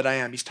man that I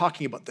am. He's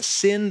talking about the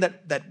sin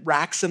that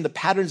racks him, the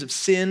patterns of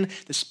sin,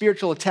 the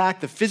spiritual attack,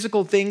 the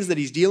physical things that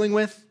he's dealing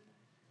with.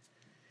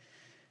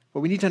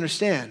 What we need to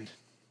understand,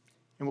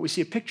 and what we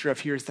see a picture of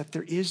here, is that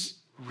there is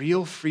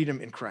real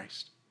freedom in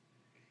Christ.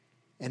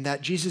 And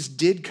that Jesus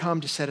did come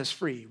to set us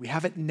free. We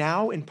have it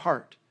now in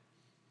part,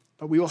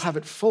 but we will have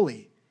it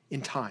fully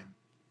in time.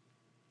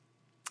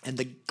 And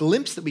the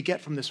glimpse that we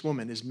get from this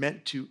woman is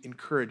meant to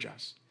encourage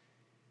us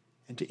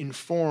and to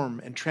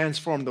inform and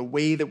transform the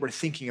way that we're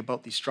thinking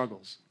about these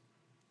struggles.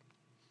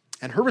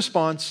 And her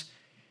response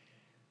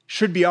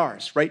should be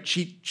ours, right?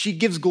 She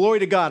gives glory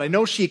to God. I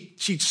know she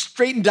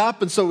straightened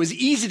up, and so it was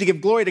easy to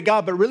give glory to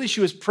God, but really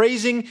she was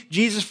praising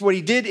Jesus for what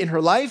he did in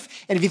her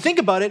life. And if you think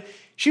about it,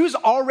 she was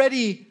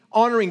already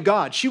honoring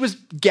God. She was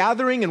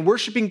gathering and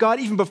worshiping God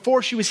even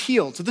before she was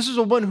healed. So this is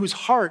a woman whose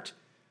heart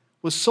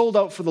was sold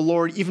out for the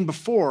Lord even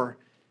before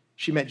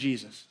she met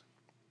Jesus.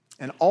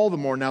 And all the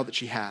more now that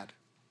she had.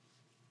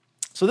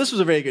 So this was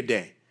a very good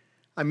day.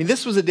 I mean,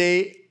 this was a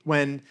day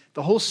when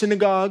the whole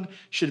synagogue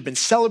should have been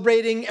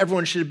celebrating.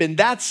 Everyone should have been,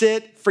 that's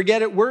it,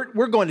 forget it.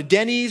 We're going to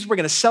Denny's. We're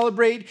going to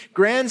celebrate.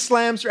 Grand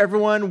slams for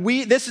everyone.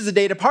 This is a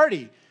day to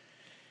party.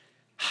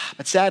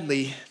 But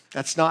sadly,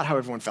 that's not how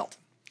everyone felt.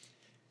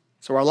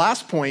 So our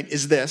last point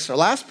is this. Our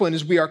last point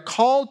is we are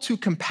called to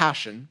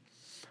compassion,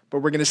 but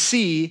we're going to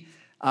see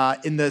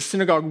in the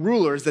synagogue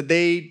rulers that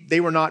they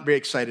were not very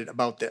excited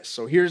about this.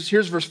 So here's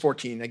verse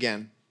 14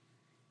 again.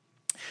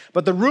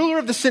 But the ruler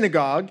of the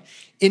synagogue,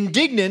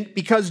 indignant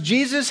because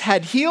Jesus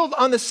had healed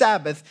on the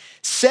Sabbath,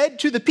 said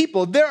to the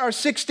people, "There are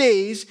 6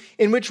 days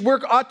in which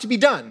work ought to be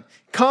done.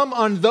 Come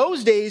on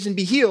those days and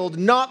be healed,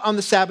 not on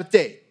the Sabbath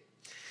day."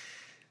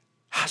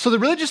 So the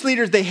religious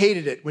leaders, they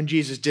hated it when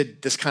Jesus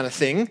did this kind of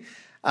thing,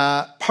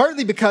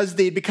 partly because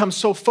they had become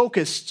so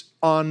focused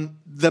on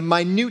the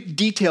minute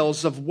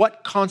details of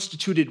what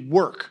constituted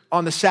work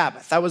on the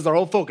Sabbath. That was their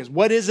whole focus.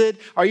 What is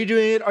it? Are you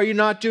doing it? Are you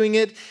not doing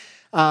it?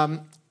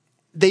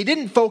 They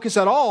didn't focus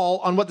at all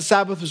on what the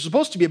Sabbath was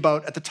supposed to be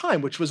about at the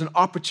time, which was an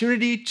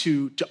opportunity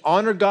to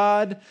honor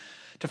God,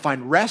 to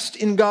find rest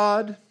in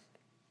God.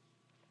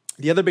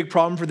 The other big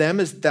problem for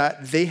them is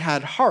that they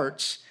had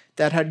hearts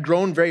that had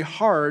grown very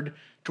hard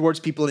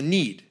towards people in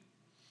need.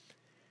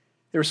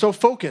 They were so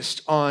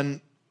focused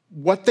on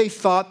what they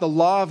thought the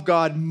law of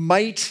God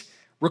might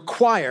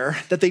require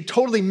that they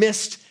totally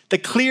missed the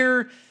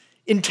clear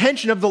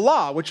intention of the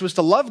law, which was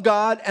to love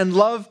God and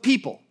love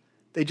people.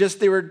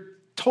 They were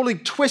totally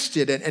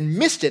twisted and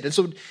missed it. And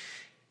so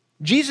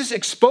Jesus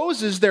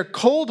exposes their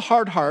cold,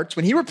 hard hearts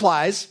when he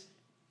replies,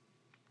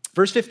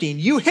 verse 15,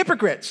 "You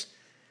hypocrites,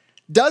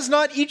 does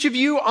not each of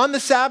you on the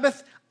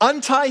Sabbath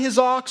untie his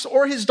ox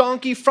or his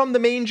donkey from the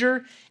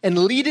manger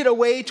and lead it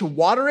away to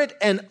water it?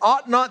 And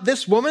ought not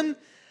this woman,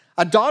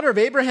 a daughter of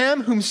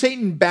Abraham, whom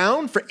Satan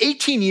bound for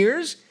 18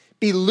 years,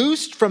 be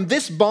loosed from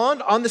this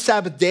bond on the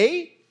Sabbath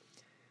day?"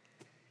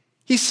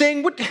 He's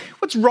saying,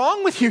 what's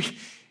wrong with you?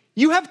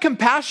 You have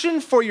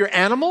compassion for your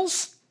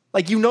animals.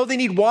 Like, you know they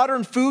need water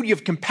and food. You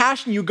have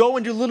compassion. You go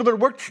and do a little bit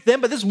of work then,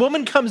 but this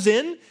woman comes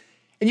in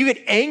and you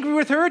get angry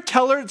with her,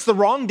 tell her it's the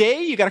wrong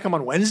day. You got to come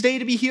on Wednesday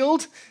to be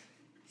healed.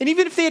 And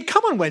even if they had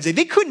come on Wednesday,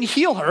 they couldn't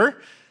heal her.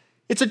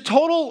 It's a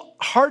total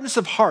hardness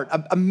of heart,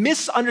 a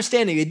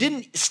misunderstanding. They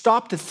didn't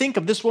stop to think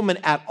of this woman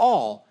at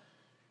all.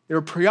 They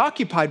were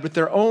preoccupied with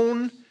their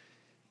own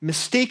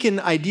mistaken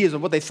ideas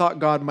of what they thought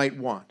God might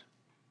want.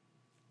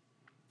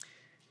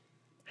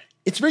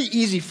 It's very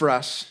easy for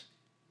us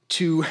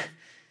to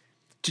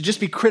just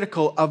be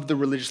critical of the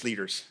religious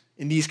leaders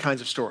in these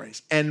kinds of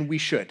stories, and we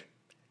should.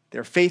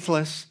 They're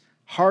faithless,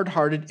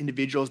 hard-hearted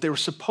individuals. They were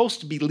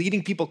supposed to be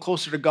leading people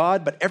closer to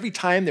God, but every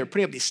time they're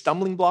putting up these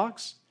stumbling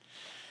blocks.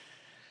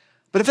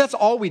 But if that's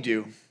all we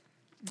do,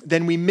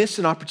 then we miss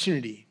an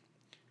opportunity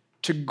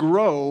to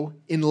grow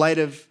in light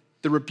of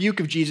the rebuke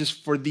of Jesus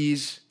for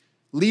these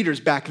leaders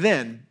back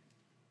then.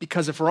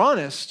 Because if we're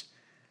honest,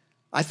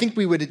 I think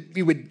we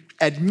would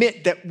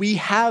admit that we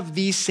have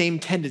these same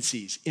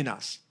tendencies in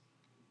us.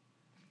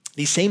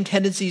 These same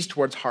tendencies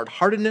towards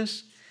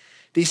hard-heartedness,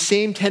 these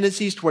same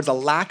tendencies towards a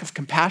lack of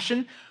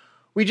compassion.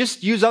 We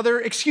just use other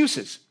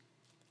excuses.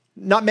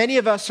 Not many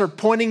of us are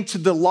pointing to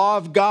the law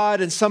of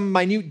God in some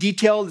minute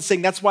detail and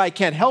saying, "That's why I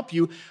can't help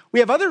you." We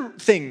have other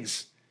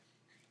things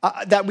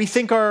that we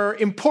think are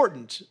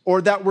important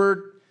or that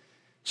we're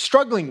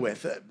struggling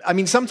with. I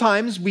mean,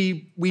 sometimes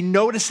we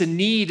notice a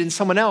need in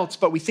someone else,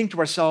 but we think to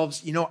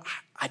ourselves,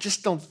 I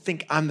just don't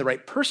think I'm the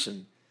right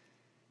person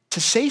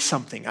to say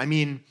something. I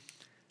mean,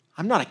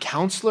 I'm not a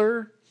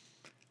counselor.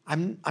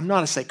 I'm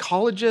not a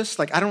psychologist.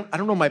 Like, I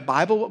don't know my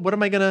Bible. What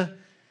am I gonna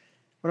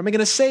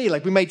say?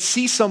 Like, we might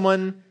see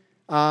someone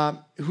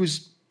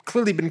who's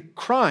clearly been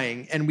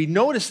crying and we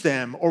notice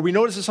them, or we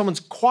notice that someone's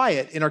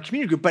quiet in our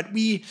community group, but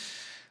we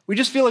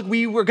just feel like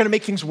we were gonna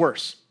make things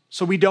worse.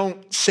 So we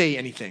don't say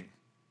anything.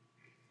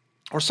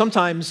 Or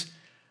sometimes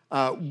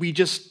we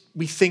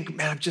think,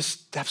 man, I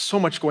just have so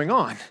much going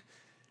on.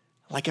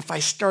 Like, if I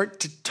start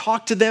to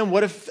talk to them,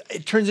 what if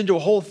it turns into a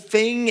whole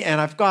thing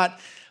and I've got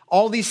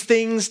all these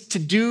things to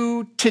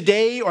do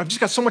today, or I've just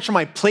got so much on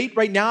my plate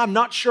right now, I'm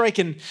not sure I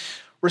can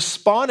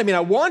respond. I mean, I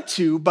want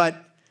to,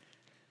 but,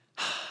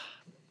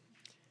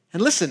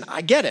 and listen,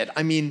 I get it.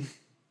 I mean,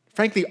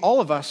 frankly, all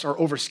of us are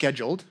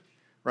overscheduled,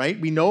 right?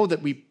 We know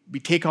that we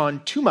take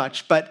on too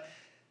much, but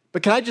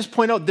can I just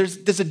point out,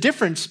 there's a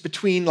difference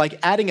between like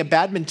adding a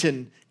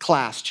badminton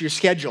class to your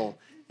schedule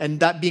and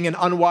that being an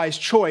unwise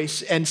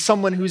choice, and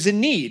someone who's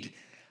in need.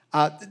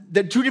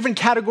 They're two different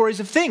categories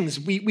of things.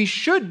 We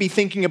should be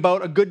thinking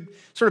about a good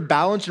sort of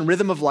balance and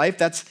rhythm of life.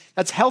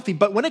 That's healthy.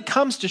 But when it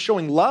comes to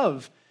showing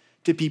love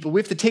to people,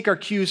 we have to take our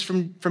cues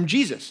from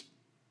Jesus,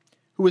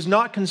 who was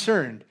not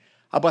concerned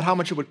about how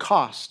much it would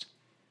cost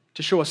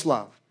to show us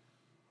love,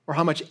 or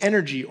how much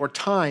energy or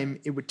time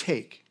it would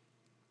take.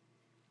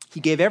 He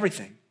gave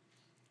everything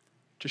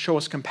to show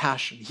us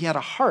compassion. He had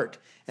a heart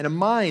and a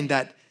mind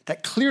that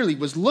clearly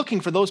was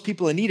looking for those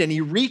people in need, and he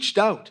reached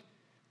out,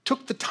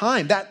 took the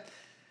time.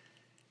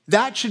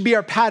 That should be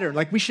our pattern.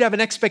 Like, we should have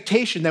an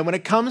expectation that when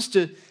it comes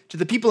to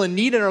the people in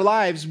need in our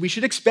lives, we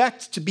should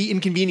expect to be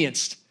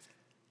inconvenienced,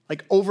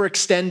 like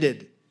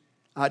overextended,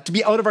 to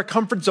be out of our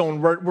comfort zone.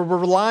 We're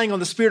relying on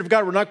the Spirit of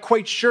God. We're not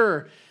quite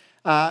sure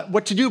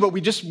what to do, but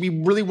we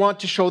really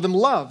want to show them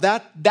love.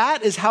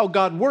 That is how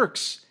God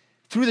works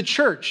through the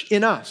church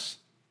in us.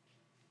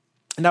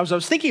 And as I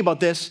was thinking about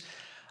this,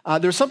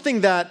 there's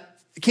something that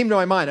came to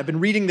my mind. I've been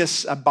reading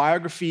this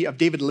biography of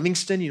David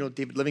Livingstone. You know,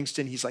 David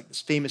Livingstone, he's like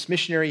this famous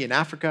missionary in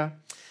Africa.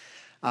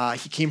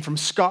 He came from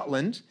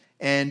Scotland,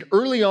 and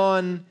early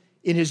on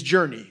in his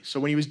journey. So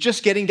when he was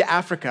just getting to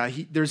Africa,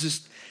 there's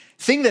this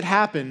thing that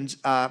happened.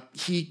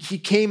 He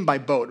came by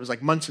boat. It was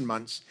like months and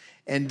months.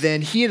 And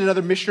then he and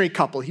another missionary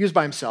couple, he was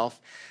by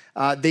himself,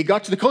 they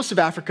got to the coast of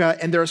Africa,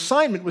 and their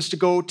assignment was to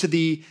go to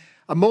the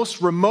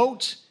most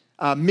remote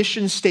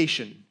mission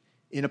station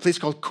in a place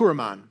called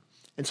Kuraman.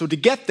 And so to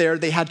get there,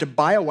 they had to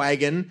buy a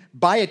wagon,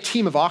 buy a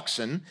team of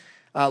oxen,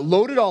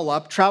 load it all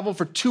up, travel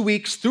for 2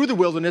 weeks through the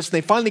wilderness, and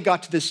they finally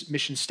got to this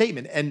mission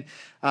station.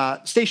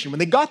 When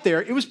they got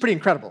there, it was pretty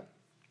incredible.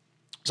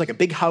 It was like a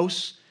big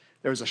house.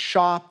 There was a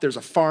shop. There was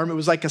a farm. It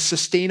was like a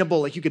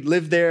sustainable, like you could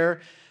live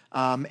there.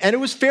 And it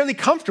was fairly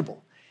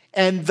comfortable.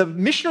 And the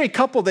missionary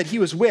couple that he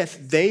was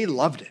with, they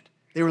loved it.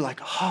 They were like,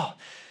 oh,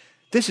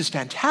 this is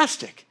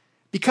fantastic.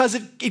 Because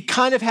it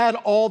kind of had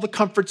all the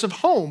comforts of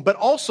home. But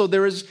also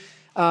there was,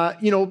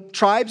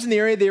 tribes in the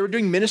area they were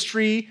doing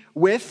ministry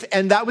with.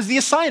 And that was the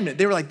assignment.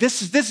 They were like,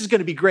 this is going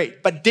to be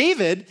great. But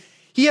David,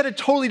 he had a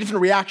totally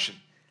different reaction.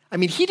 I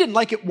mean, he didn't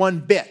like it one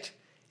bit.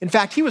 In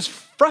fact, he was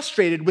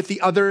frustrated with the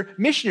other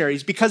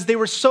missionaries because they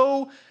were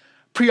so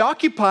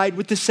preoccupied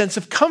with this sense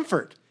of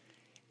comfort.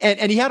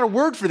 And he had a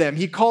word for them.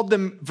 He called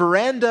them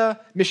veranda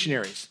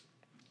missionaries.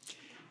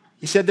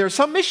 He said there are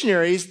some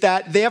missionaries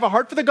that they have a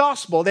heart for the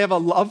gospel, they have a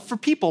love for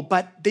people,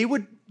 but they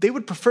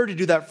would prefer to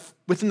do that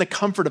within the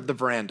comfort of the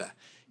veranda,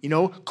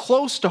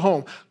 close to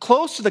home,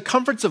 close to the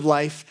comforts of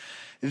life.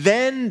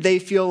 Then they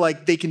feel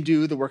like they can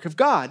do the work of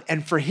God.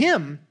 And for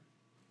him,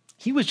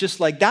 he was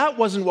just like, that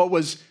wasn't what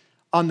was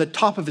on the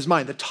top of his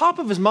mind. The top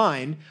of his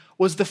mind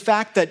was the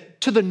fact that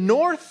to the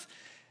north,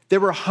 there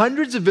were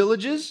hundreds of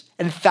villages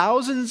and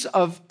thousands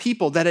of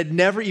people that had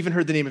never even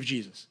heard the name of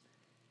Jesus.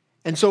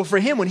 And so for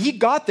him, when he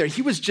got there,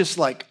 he was just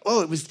like,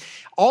 it was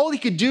all he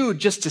could do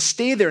just to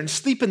stay there and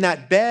sleep in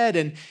that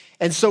bed.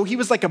 And so he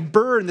was like a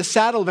burr in the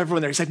saddle of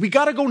everyone there. He's like, we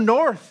got to go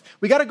north.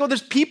 We got to go.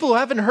 There's people who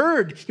haven't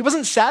heard. He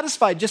wasn't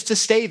satisfied just to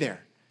stay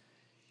there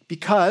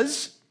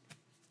because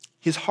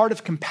his heart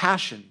of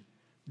compassion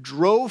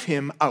drove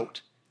him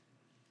out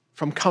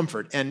from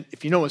comfort. And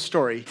if you know his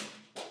story,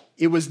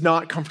 it was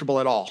not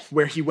comfortable at all.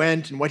 Where he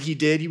went and what he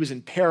did, he was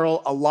in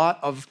peril a lot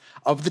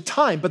of the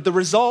time. But the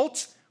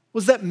result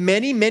was that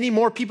many, many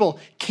more people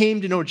came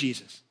to know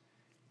Jesus.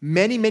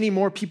 Many, many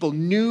more people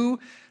knew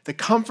the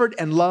comfort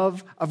and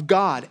love of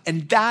God.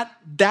 And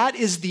that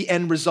is the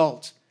end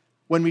result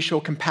when we show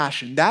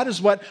compassion. That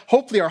is what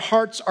hopefully our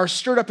hearts are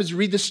stirred up as we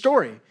read this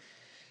story.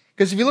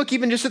 Because if you look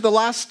even just at the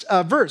last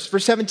verse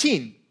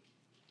 17,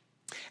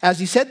 as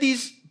he said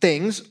these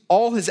things,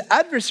 all his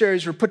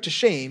adversaries were put to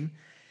shame,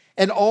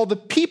 and all the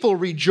people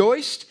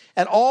rejoiced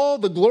at all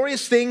the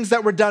glorious things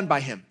that were done by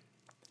him.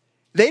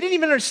 They didn't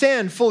even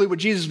understand fully what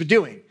Jesus was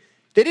doing.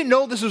 They didn't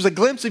know this was a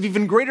glimpse of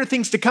even greater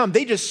things to come.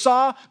 They just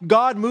saw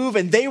God move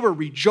and they were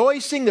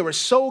rejoicing. They were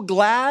so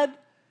glad.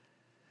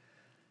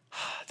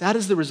 That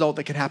is the result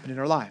that can happen in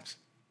our lives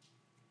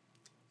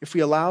if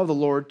we allow the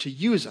Lord to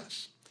use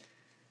us.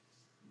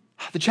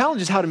 The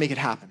challenge is how to make it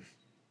happen.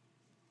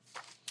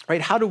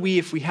 Right? How do we,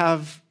 if we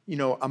have,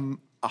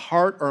 a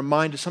heart or a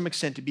mind to some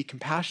extent to be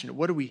compassionate,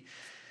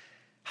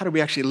 how do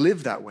we actually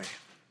live that way?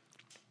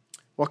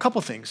 Well, a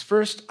couple things.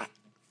 First,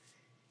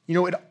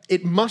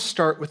 it must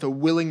start with a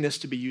willingness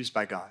to be used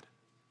by God.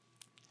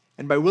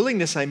 And by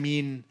willingness, I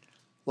mean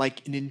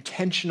like an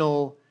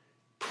intentional,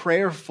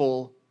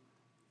 prayerful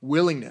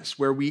willingness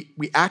where we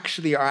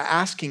actually are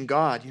asking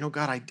God,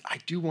 God, I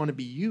do want to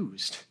be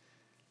used.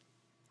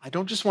 I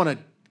don't just want to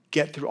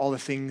get through all the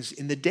things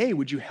in the day.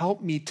 Would you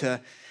help me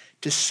to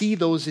see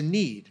those in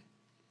need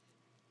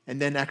and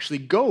then actually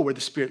go where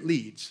the Spirit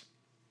leads?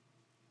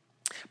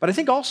 But I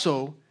think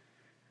also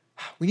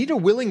we need a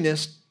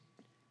willingness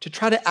to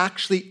try to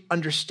actually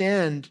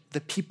understand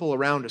the people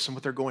around us and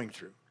what they're going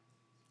through.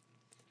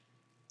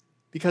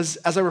 Because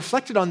as I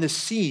reflected on this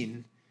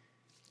scene,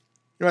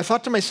 I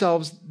thought to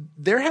myself,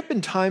 there have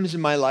been times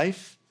in my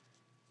life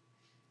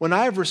when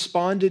I have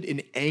responded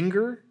in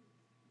anger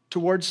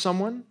towards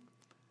someone,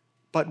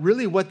 but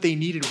really what they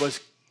needed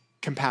was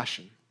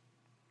compassion.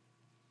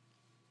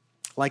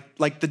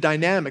 Like the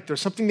dynamic,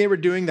 there's something they were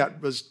doing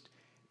that was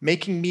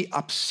making me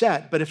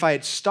upset, but if I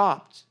had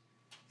stopped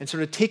and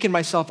sort of taken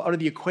myself out of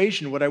the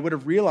equation, what I would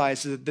have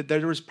realized is that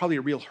there was probably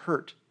a real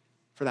hurt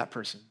for that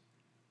person.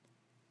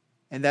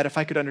 And that if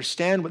I could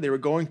understand what they were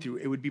going through,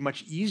 it would be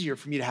much easier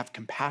for me to have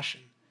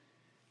compassion,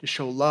 to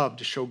show love,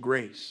 to show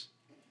grace.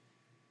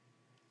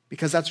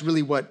 Because that's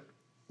really what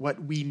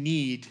we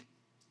need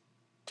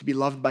to be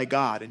loved by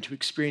God and to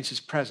experience his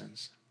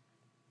presence.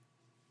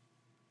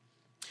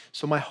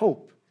 So my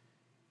hope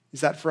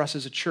is that for us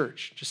as a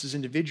church, just as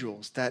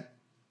individuals, that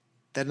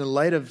in the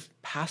light of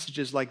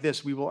passages like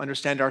this, we will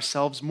understand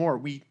ourselves more.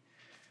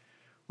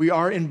 We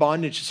are in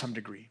bondage to some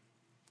degree,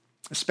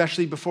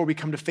 especially before we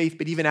come to faith,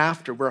 but even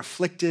after, we're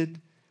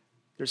afflicted.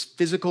 There's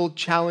physical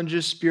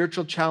challenges,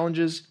 spiritual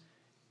challenges,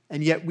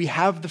 and yet we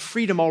have the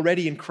freedom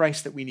already in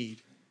Christ that we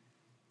need.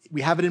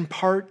 We have it in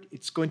part.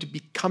 It's going to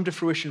come to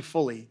fruition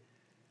fully.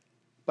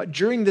 But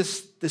during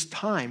this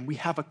time, we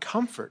have a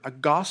comfort, a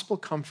gospel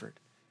comfort,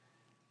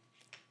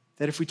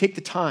 that if we take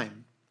the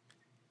time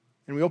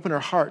and we open our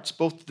hearts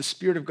both to the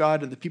Spirit of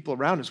God and the people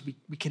around us,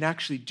 we can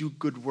actually do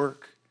good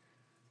work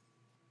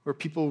where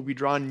people will be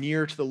drawn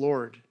near to the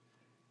Lord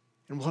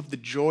and we'll have the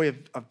joy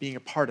of being a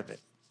part of it.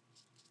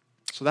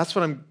 So that's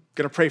what I'm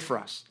going to pray for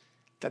us,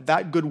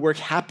 that good work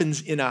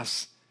happens in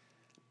us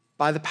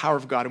by the power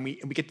of God, and we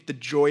get the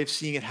joy of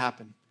seeing it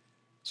happen.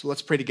 So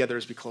let's pray together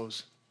as we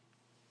close.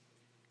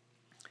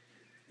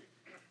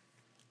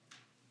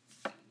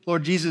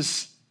 Lord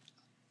Jesus,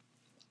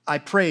 I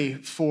pray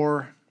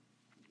for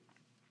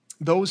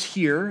those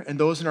here and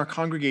those in our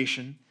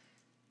congregation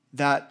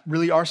that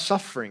really are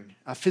suffering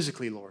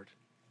physically, Lord.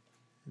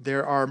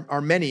 There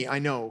are many, I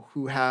know,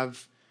 who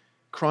have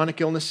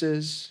chronic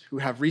illnesses, who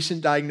have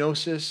recent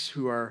diagnosis,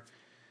 who are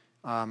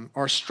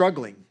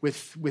struggling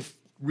with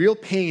real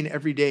pain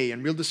every day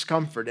and real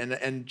discomfort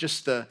and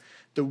just the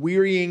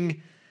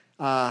wearying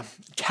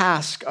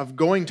task of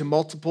going to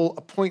multiple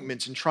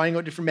appointments and trying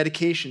out different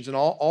medications and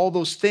all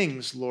those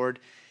things, Lord.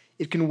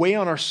 It can weigh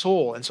on our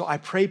soul. And so I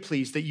pray,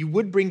 please, that you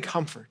would bring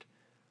comfort.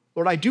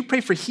 Lord, I do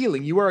pray for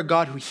healing. You are a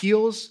God who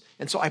heals.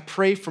 And so I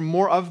pray for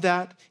more of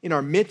that in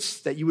our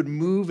midst, that you would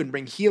move and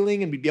bring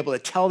healing and we'd be able to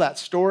tell that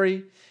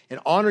story and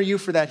honor you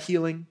for that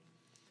healing.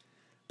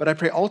 But I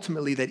pray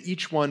ultimately that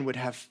each one would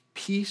have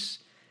peace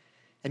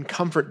and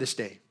comfort this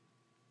day,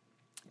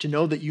 to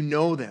know that you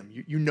know them,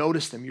 you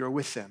notice them, you're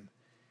with them.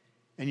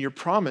 And your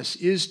promise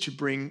is to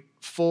bring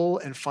full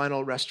and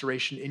final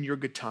restoration in your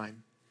good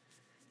time.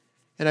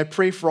 And I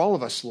pray for all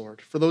of us,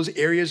 Lord, for those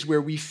areas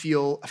where we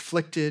feel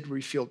afflicted, where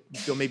we feel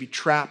maybe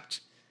trapped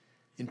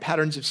in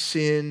patterns of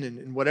sin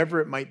and whatever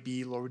it might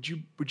be, Lord,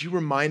 would you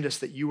remind us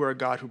that you are a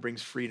God who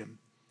brings freedom,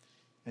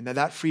 and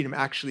that freedom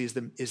actually is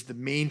the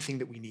main thing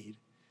that we need.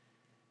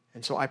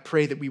 And so I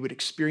pray that we would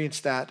experience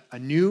that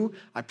anew.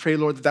 I pray,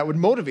 Lord, that would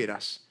motivate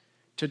us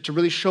to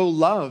really show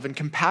love and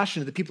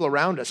compassion to the people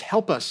around us.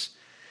 Help us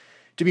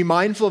to be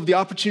mindful of the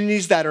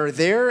opportunities that are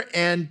there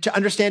and to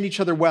understand each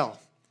other well,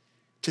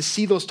 to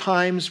see those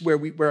times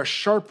where a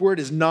sharp word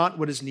is not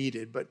what is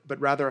needed,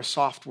 but rather a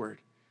soft word,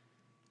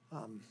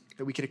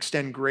 that we can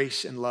extend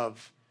grace and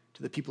love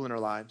to the people in our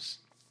lives.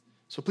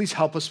 So please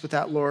help us with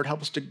that, Lord.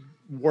 Help us to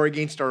war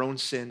against our own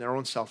sin, our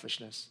own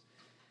selfishness.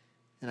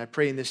 And I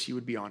pray in this you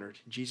would be honored.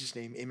 In Jesus'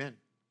 name, amen.